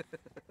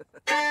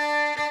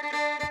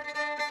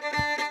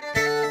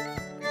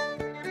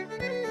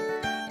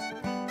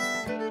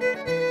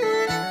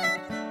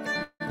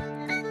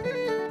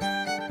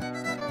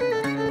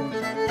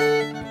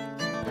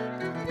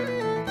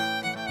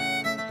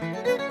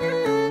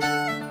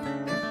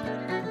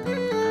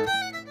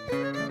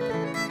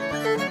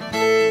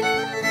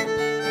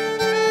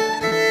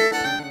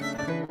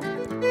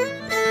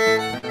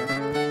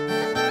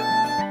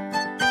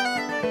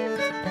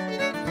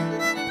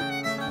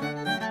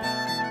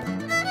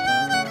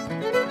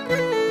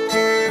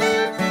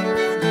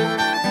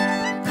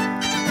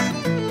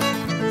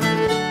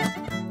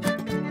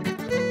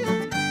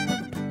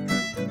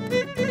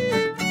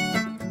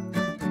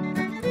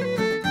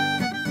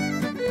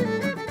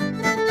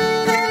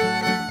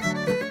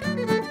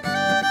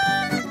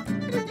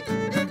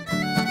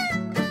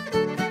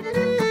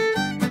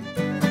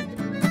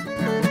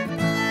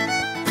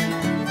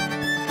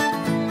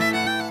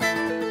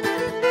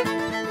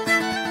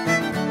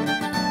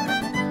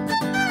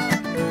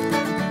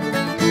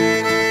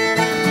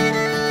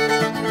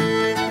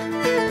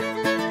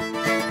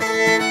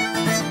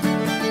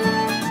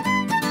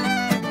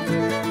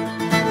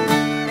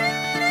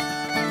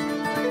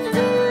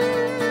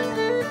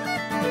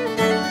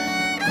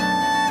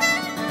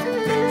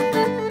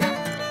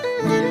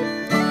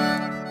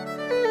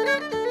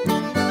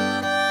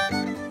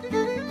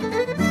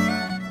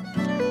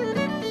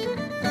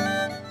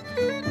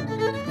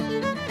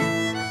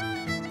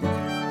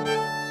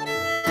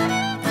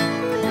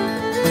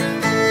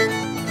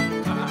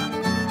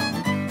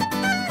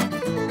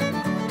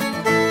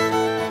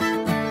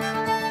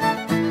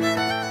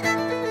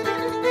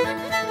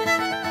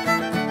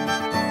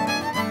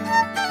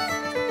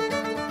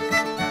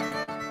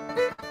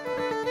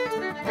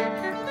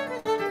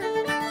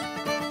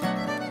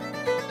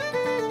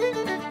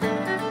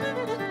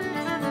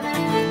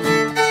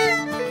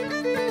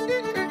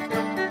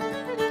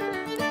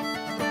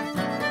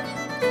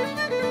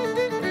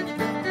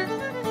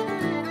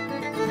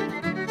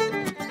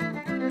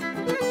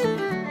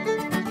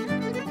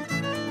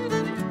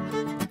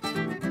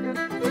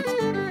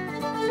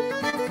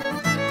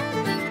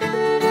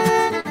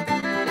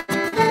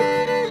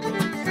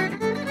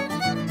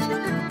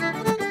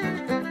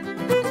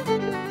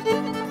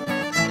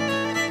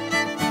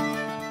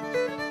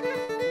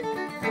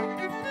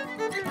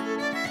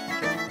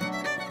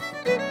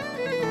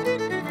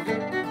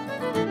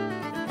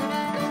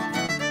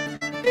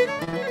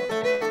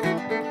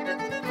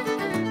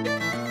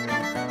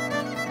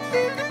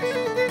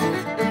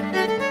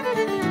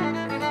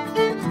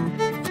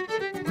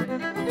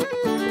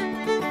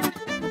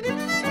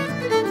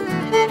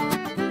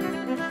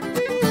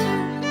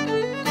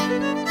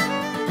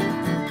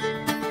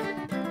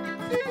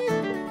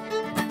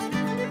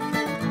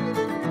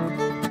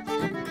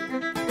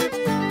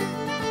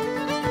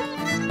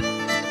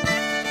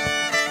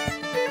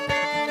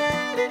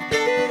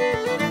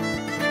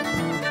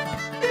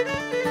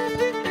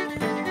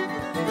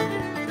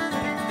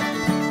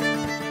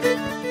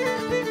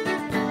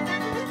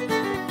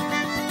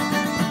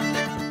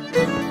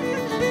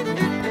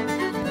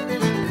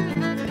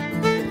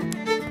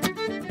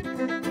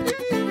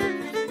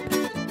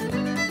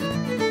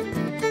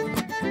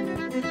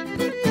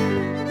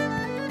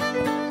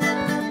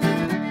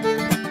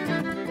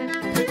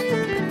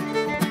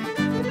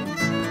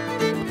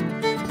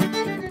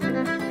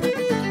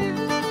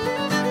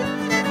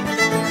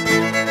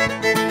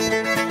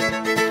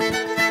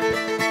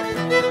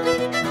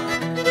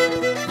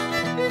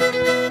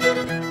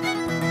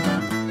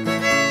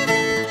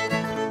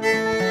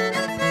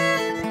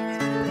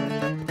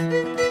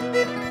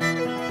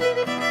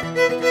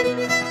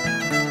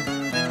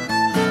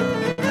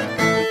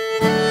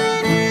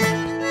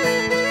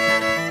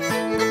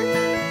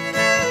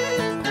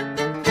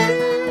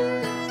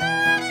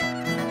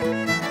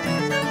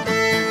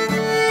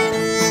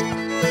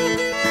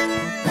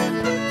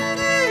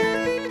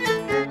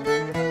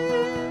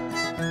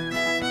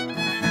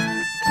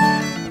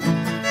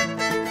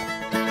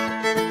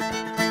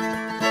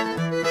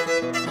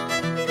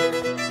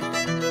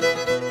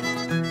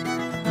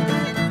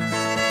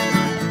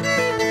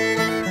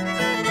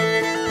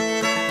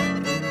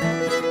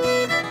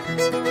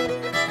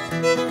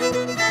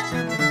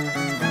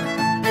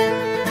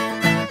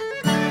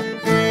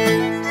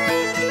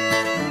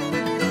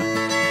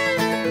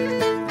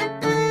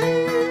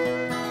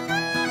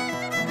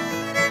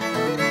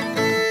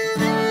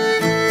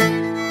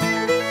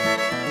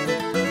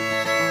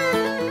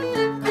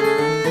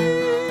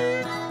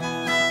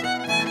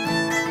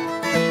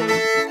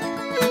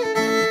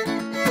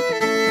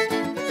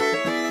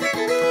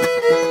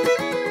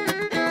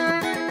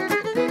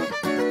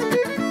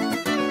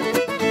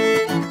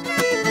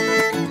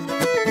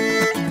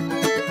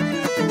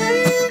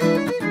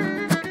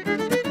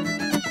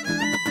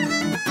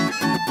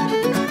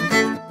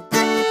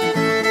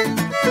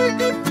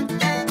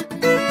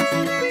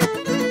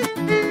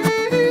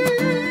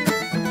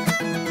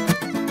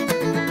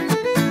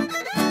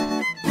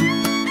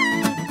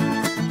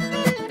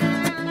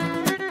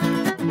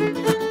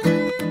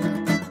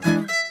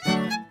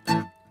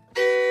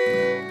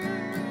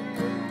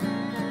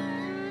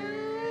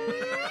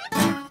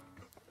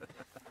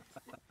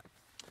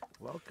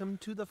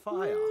 to the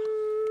fire.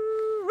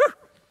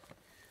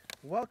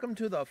 Welcome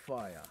to the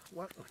fire.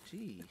 What? Oh,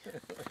 gee.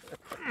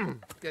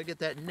 Gotta get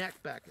that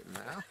neck back in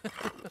now.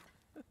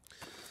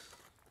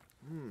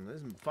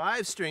 These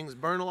 5 strings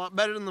burn a lot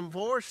better than the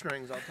 4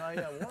 strings, I'll tell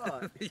you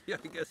what. Yeah,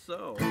 I guess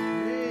so.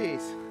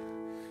 Jeez.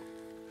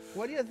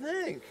 What do you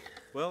think?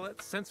 Well,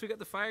 since we got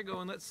the fire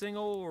going, let's sing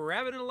old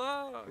Rabbit in the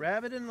Log.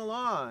 Rabbit in the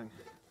log.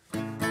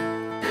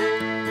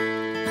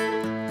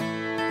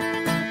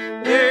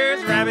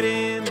 There's a rabbit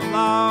in the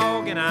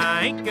log, and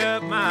I ain't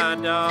got my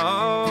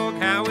dog.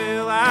 How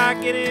will I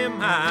get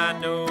him? I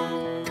know.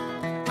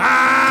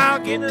 I'll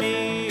get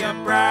me a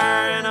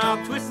briar and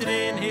I'll twist it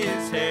in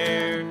his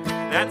hair.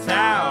 That's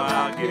how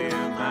I'll get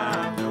him.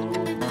 I know.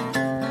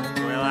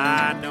 Well,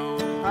 I know.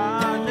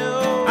 I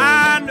know.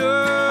 I know.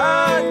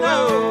 I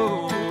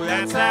know.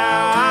 That's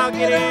how I'll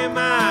get him.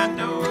 I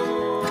know.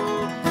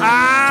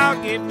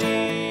 I'll get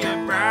me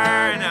a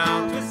briar and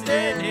I'll twist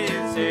it in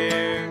his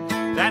hair.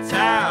 That's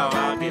how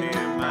I'll get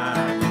him.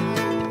 I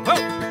know. Whoa!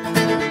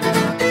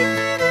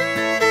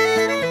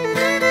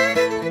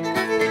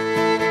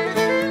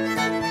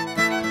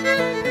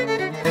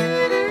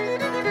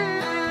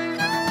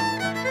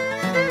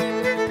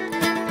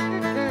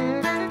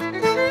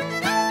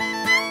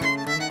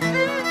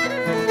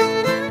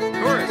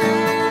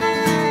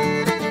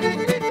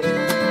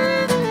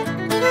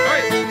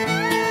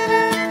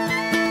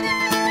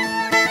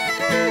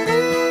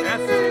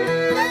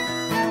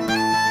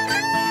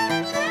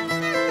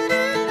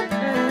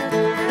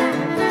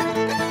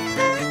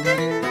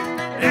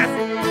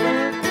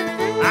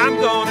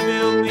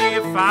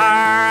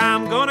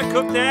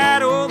 Cook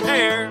that old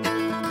hare,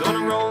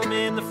 gonna roll him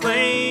in the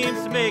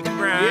flames to make him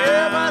brown.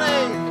 Yeah,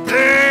 buddy.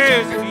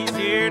 There's a feast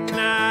here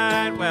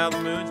tonight while the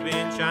moon's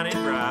been shining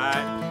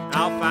bright.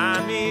 I'll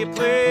find me a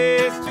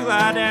place to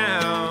lie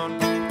down,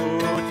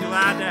 oh, to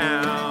lie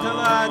down, To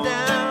lie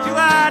down. to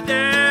lie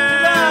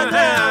down, To lie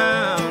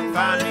down.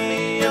 Find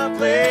me a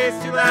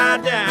place to lie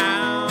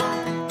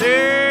down.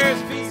 There's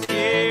a feast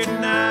here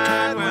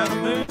tonight while the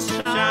moon's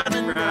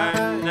shining bright,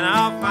 and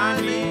I'll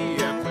find me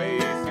a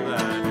place to lie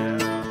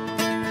down.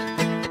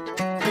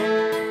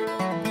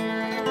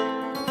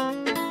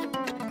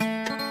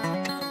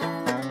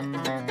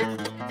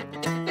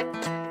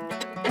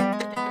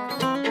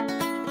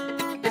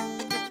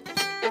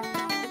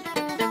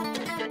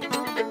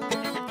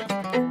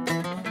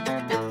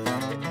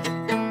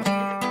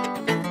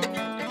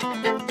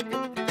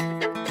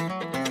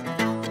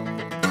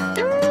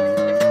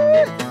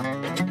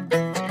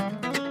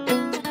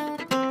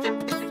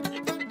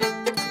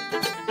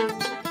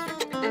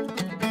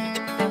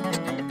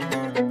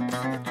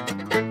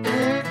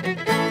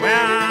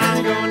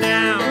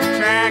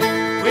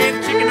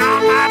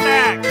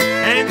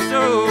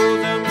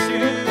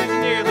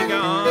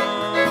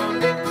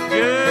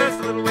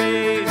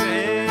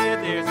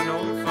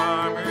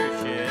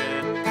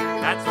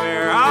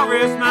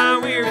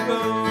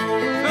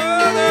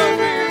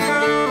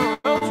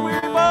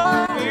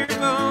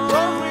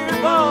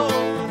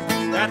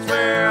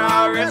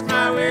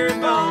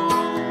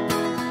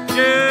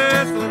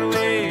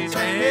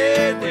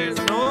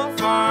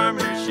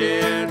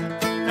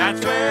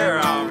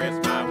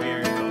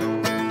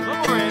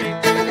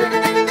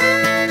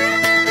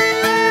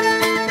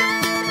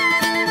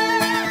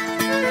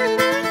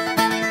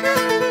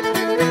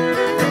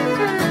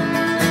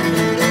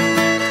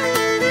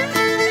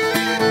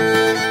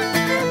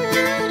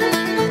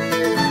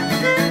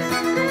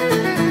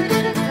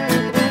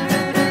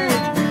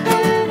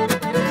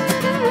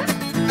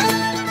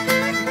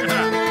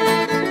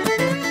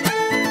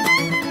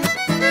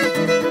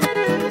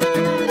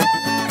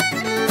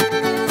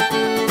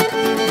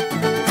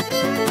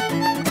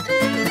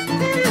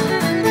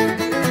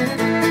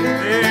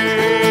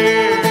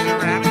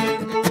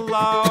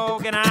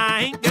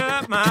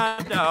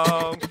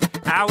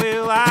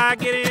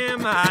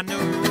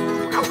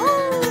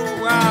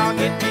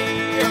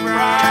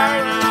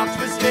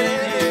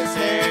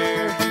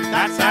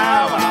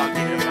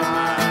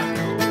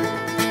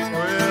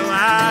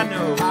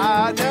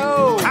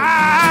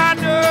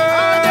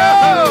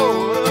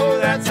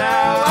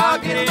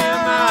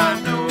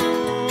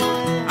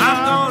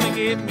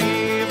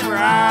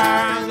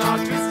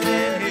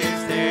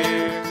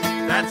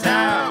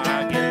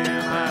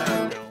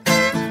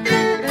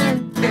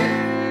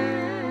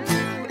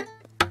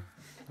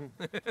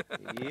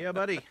 Yeah,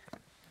 buddy.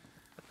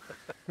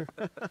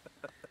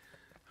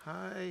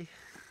 Hi.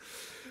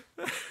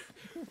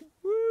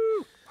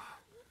 Woo.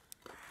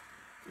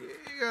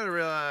 You gotta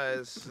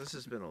realize this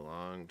has been a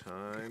long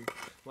time.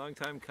 Long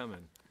time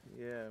coming.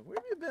 Yeah, where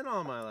have you been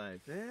all my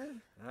life,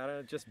 man?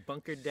 I just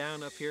bunkered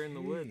down up here in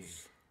the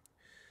woods.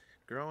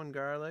 Growing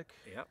garlic.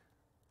 Yep.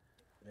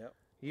 Yep.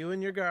 You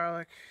and your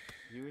garlic.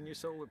 You and your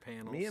solar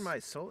panels. Me and my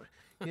solar.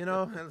 You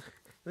know, at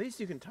least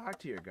you can talk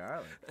to your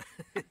garlic.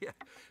 Yeah.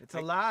 It's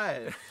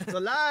alive. It's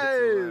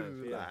alive. It's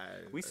alive, yeah.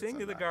 Alive. We It's sing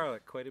to the alive.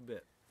 garlic quite a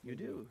bit. You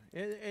do.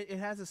 It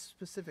has a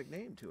specific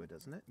name to it,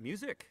 doesn't it?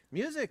 Music.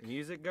 Music.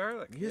 Music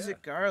garlic. Music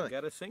yeah. garlic. You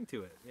gotta sing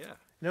to it. Yeah.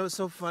 You know, it's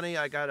so funny.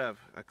 I got a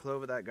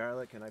clove of that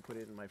garlic and I put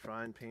it in my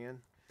frying pan,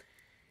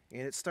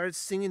 and it started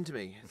singing to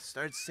me. It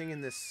started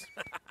singing this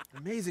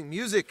amazing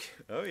music.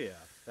 Oh yeah.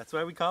 That's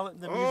why we call it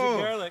the music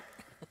garlic.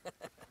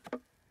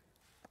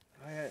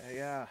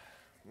 Yeah.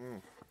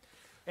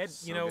 Ed,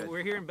 So you know, good.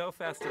 we're here in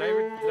Belfast. Did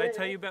I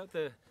tell you about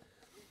the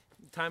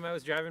time I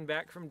was driving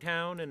back from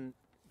town and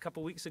a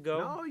couple weeks ago?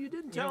 No, you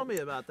didn't tell me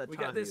about that We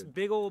time. got this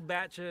big old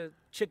batch of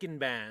chicken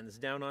bands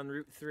down on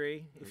Route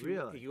 3.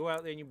 Really? You go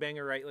out there and you bang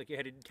a right like you're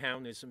headed to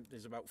town,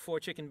 there's about 4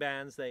 chicken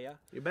bands there.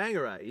 You bang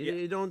a right. Yeah.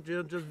 You don't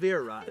just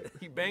veer right.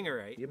 You bang a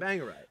right. You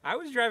bang a right. I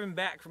was driving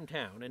back from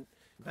town and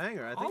Bang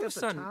a right. I all think of a that's a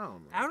sudden,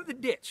 town. out of the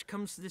ditch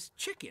comes this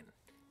chicken.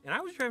 And I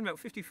was driving about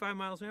 55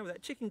 miles an hour.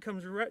 That chicken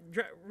comes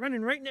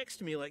running right next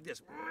to me like this.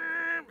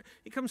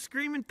 It comes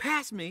screaming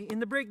past me in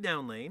the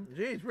breakdown lane.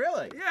 Jeez,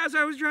 really? Yeah, as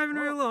I was driving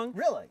right along.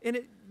 Really? And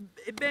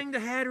it banged a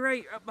hard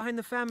right up behind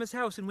the farmer's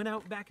house and went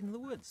out back into the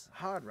woods.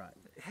 Hard right.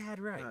 Hard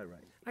right. Hard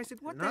right. I said,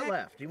 what the Not heck?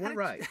 left. He went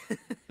right.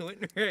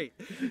 Went right.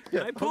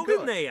 And I pulled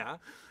in there,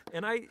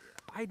 and I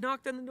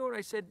knocked on the door. And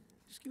I said,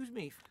 excuse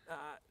me,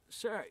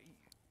 sir,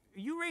 are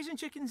you raising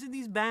chickens in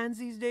these bands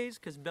these days?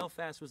 Because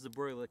Belfast was the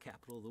broiler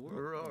capital of the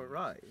world.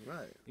 Right.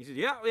 He said,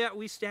 yeah,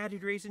 we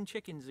started raising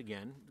chickens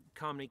again.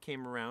 Comedy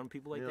came around,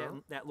 people like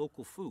that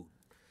local food.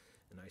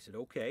 And I said,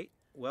 okay,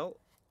 well,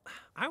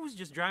 I was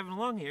just driving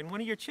along here, and one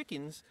of your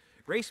chickens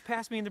raced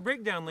past me in the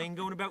breakdown lane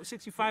going about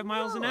 65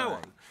 miles an hour.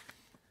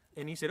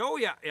 And he said, oh,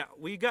 yeah,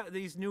 we got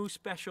these new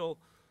special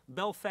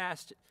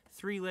Belfast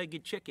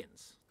 3-legged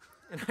chickens.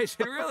 And I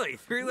said, really?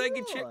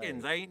 3-legged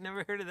chickens? I ain't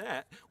never heard of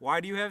that. Why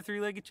do you have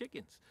 3-legged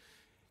chickens?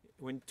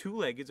 When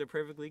 2-leggeds are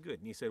perfectly good.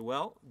 And he said,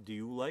 well, do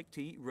you like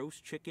to eat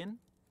roast chicken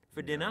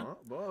for dinner?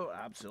 Well,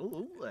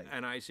 absolutely.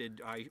 And I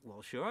said,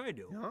 well, sure I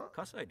do. Of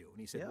course I do. And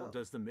he said, well,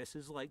 does the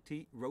missus like to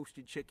eat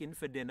roasted chicken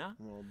for dinner?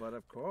 Well, but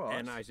of course.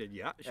 And I said,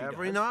 yeah, she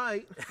Every does.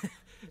 night.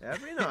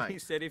 Every night. And he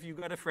said, if you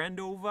got a friend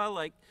over,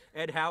 like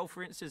Ed Howe,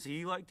 for instance, does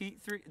he like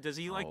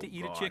to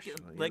eat a chicken,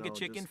 leg of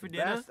chicken for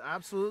dinner? Best,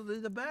 absolutely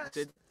the best.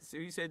 So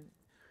he said,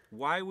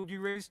 why would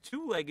you raise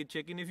 2-legged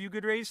chicken if you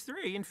could raise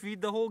 3 and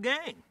feed the whole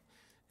gang?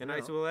 And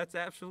I said, well, that's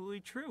absolutely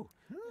true.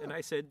 And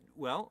I said,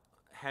 well,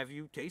 have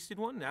you tasted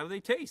one? How do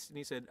they taste? And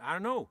he said, I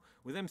don't know.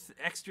 With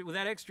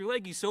that extra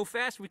leg, he's so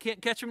fast we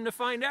can't catch him to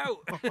find out.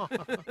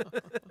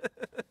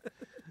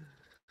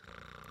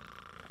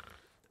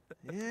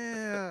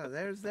 Yeah,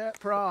 there's that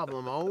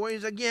problem.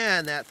 Always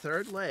again, that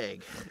third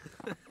leg.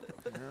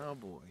 Oh,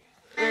 boy.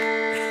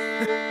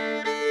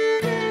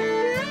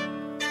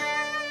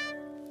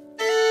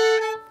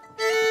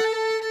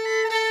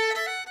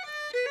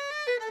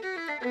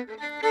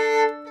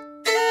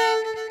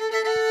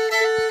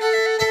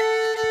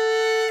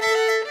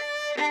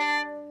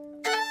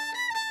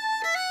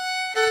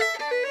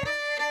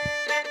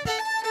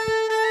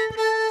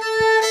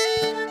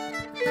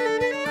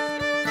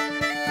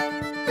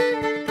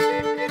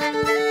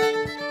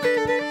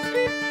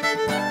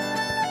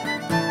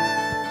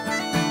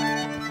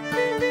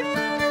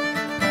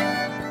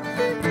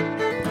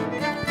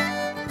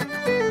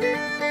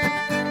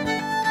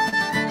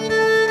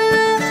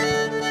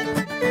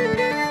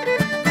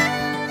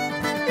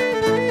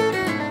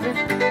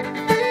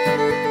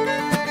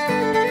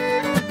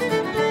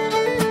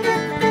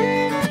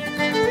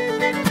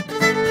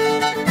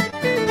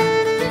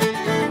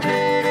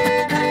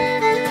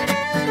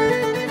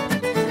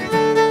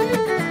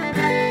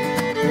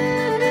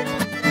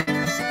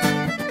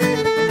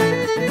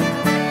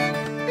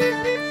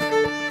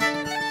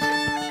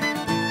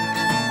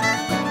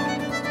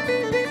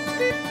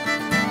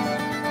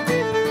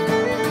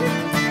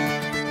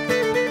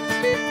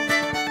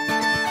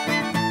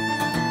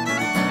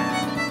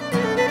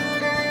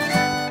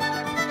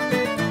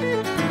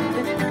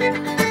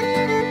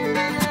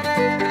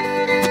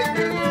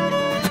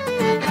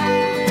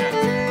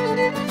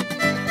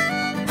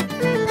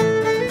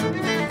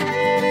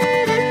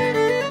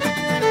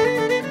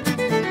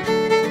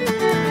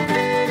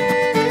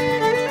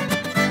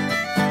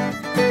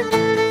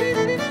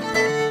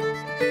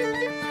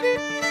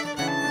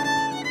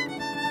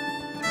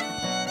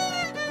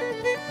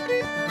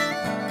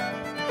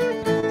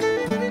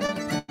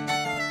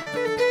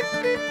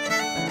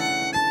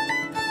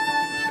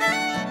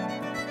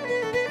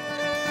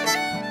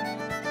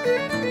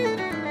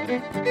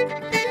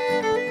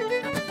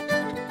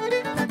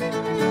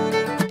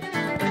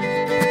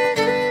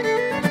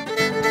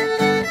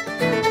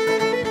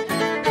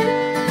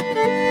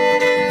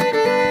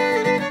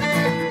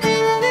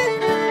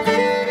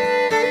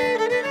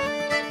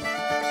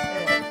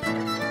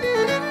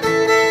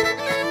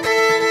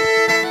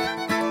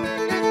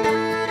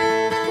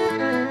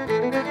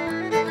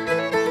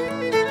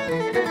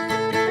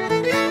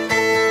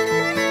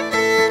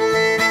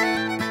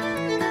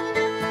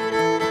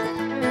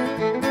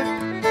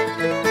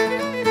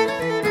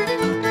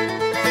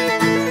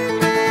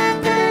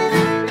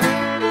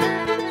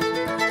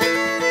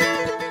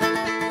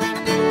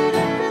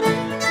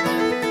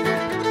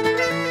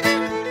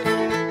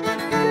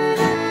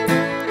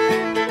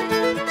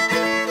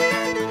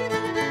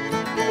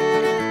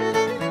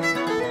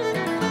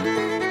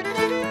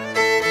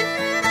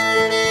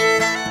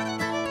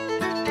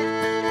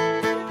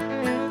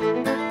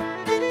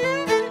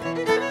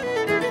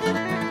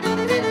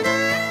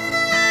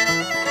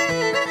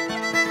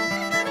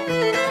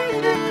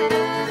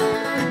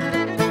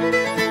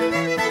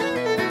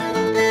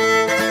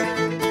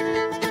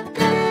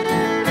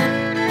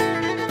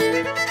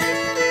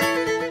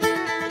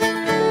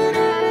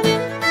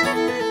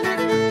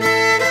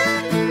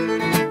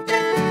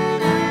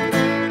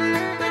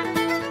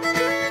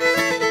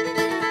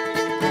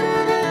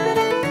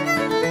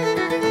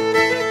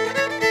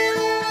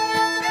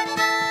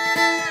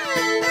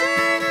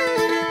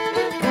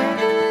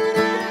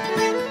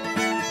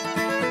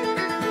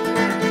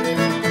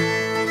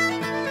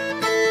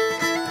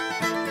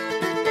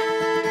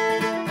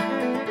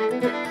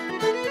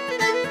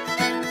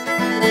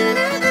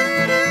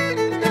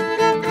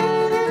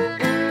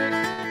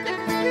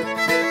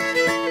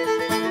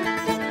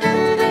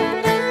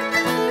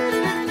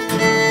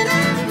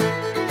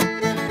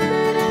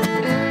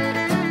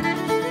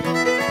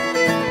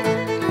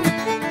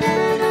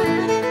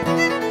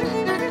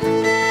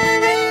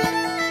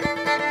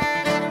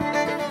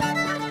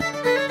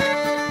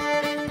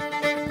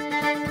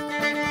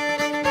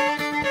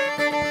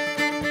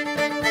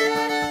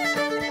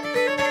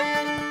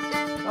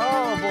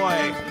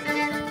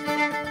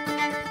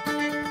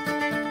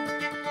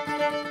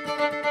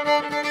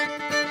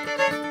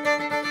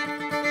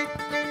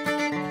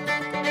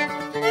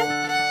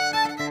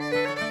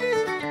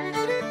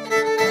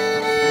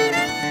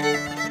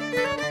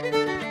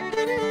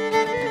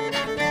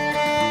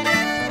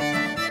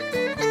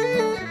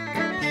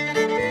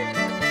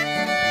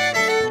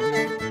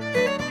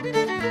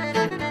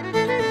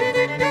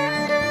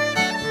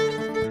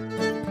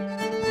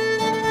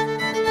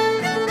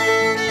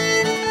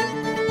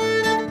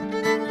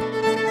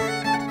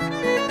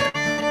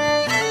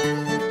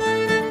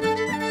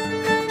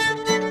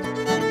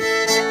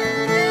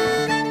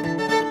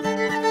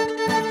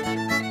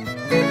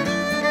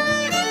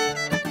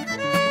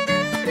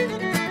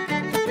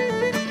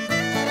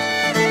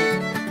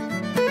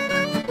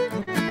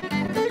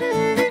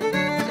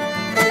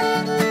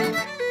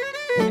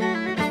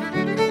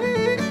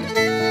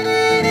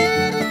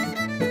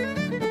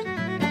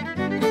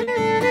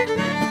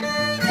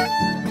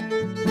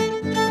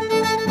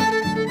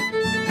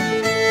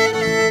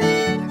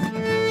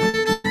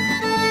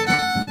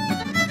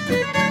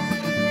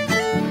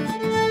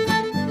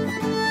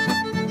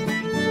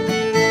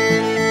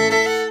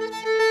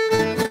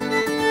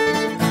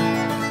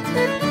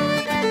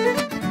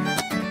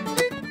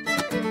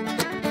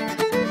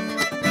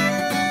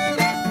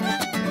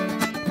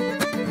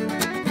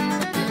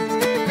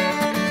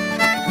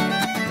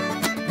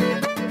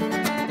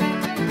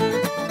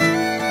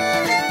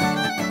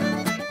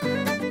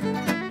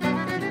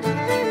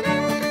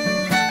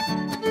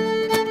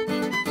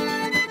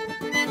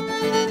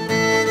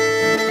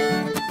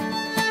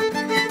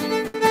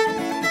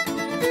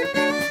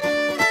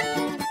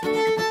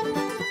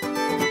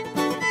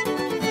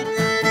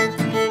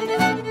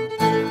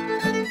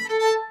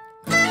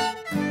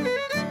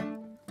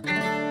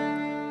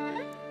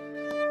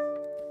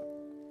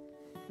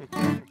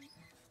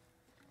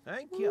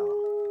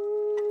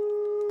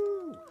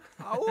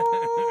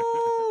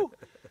 Woo!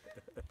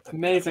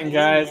 Amazing, Been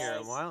guys. here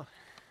a while.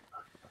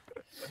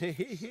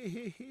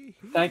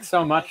 Thanks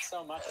so much.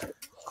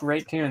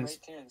 Great tunes.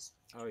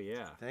 Oh,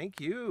 yeah. Thank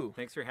you.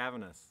 Thanks for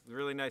having us. It's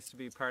really nice to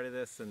be part of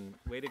this, and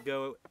way to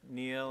go,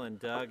 Neil and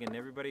Doug and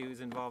everybody who's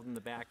involved in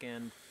the back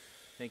end.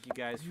 Thank you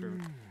guys for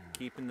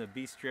keeping the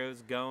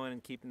bistros going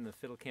and keeping the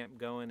fiddle camp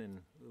going, and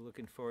we're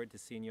looking forward to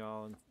seeing you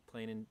all and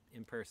playing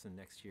in person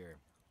next year.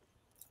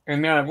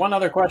 And one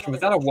other question: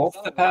 was that a wolf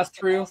that passed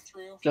through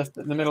just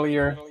in the middle of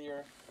your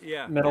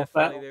middle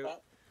set?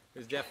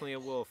 There's definitely a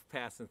wolf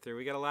passing through.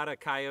 We got a lot of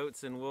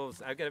coyotes and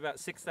wolves. I've got about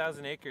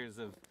 6,000 acres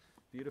of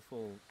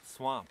beautiful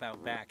swamp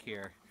out back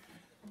here,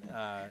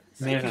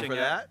 stretching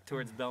out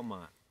towards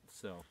Belmont.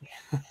 So,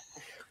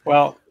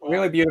 well,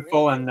 really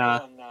beautiful, and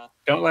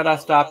don't let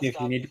us stop you if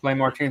you need to play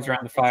more tunes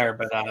around the fire.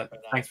 But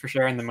thanks for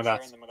sharing them with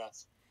us.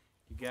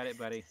 You got it,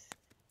 buddy.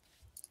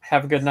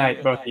 Have a good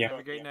night, both of you. Have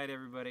a great night,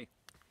 everybody.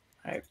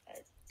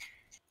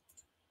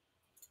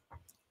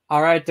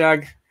 All right,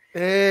 Doug.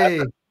 Hey,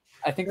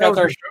 I think that's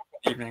our show for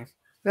the evening.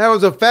 That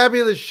was a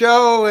fabulous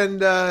show,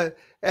 and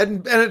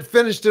it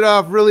finished it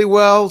off really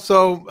well.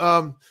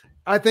 So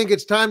I think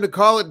it's time to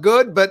call it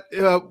good. But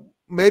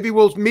maybe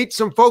we'll meet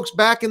some folks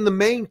back in the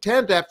main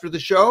tent after the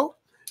show.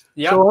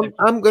 Yeah. So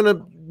I'm going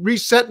to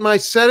reset my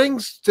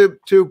settings to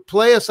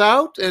play us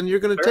out, and you're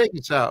going to take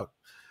us out.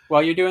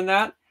 While you're doing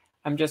that,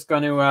 I'm just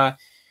going to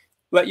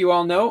let you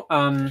all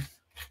know.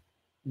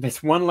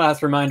 This one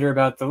last reminder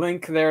about the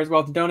link there as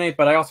well to donate,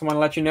 but I also want to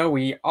let you know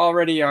we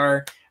already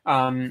are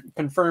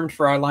confirmed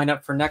for our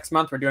lineup for next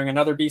month. We're doing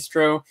another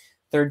bistro,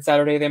 third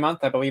Saturday of the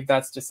month. I believe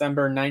that's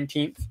December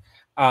 19th.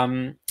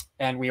 And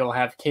we will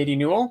have Katie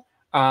Newell,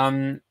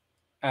 Kenny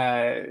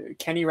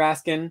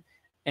Raskin,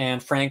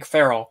 and Frank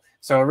Farrell.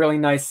 So a really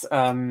nice,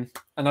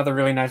 another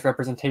really nice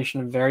representation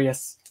of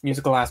various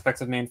musical aspects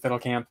of Maine Fiddle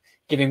Camp,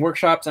 giving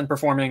workshops and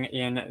performing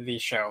in the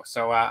show.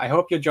 So I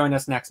hope you'll join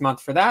us next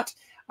month for that.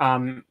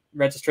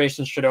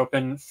 Registrations should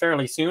open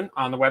fairly soon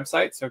on the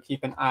website, so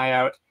keep an eye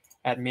out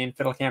at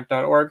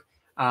mainfiddlecamp.org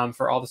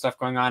for all the stuff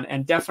going on,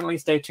 and definitely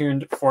stay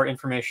tuned for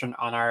information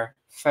on our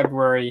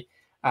February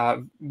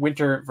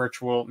winter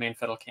virtual Maine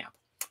Fiddle Camp.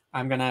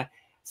 I'm going to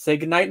say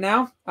goodnight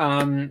now.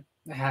 I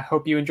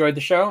hope you enjoyed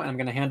the show. I'm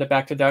going to hand it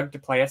back to Doug to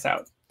play us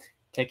out.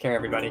 Take care,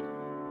 everybody.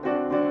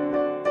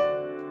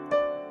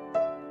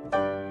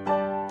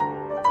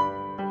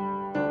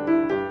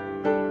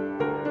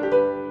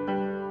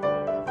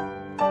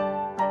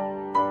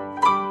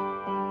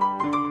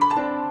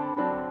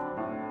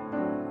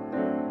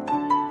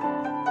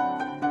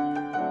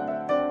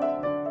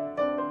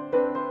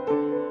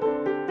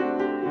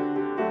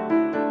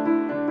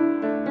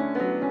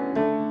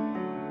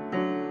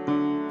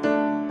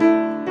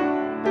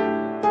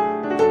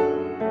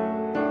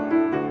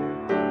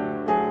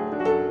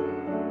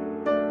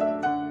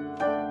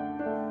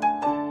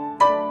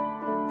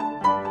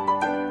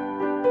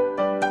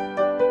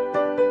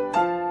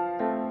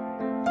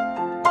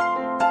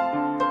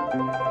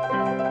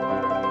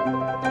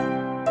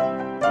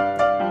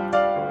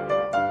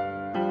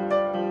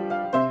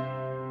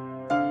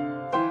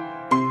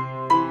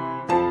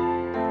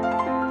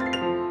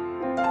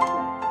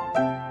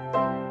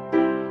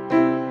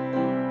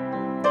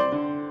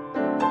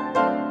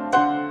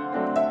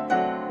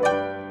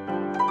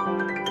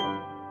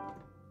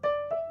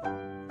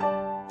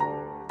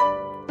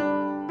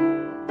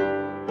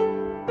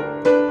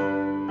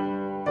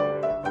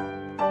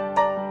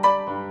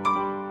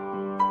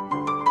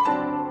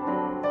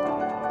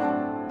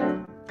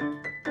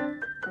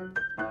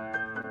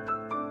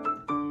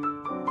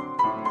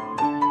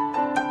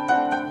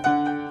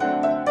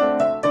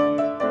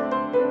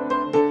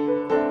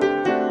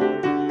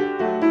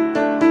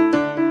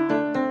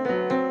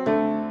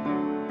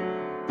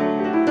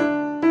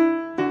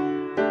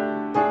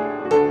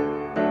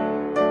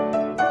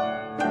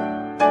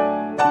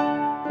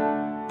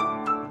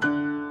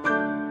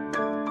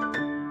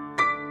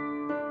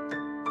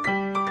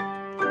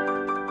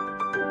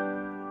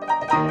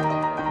 Thank you.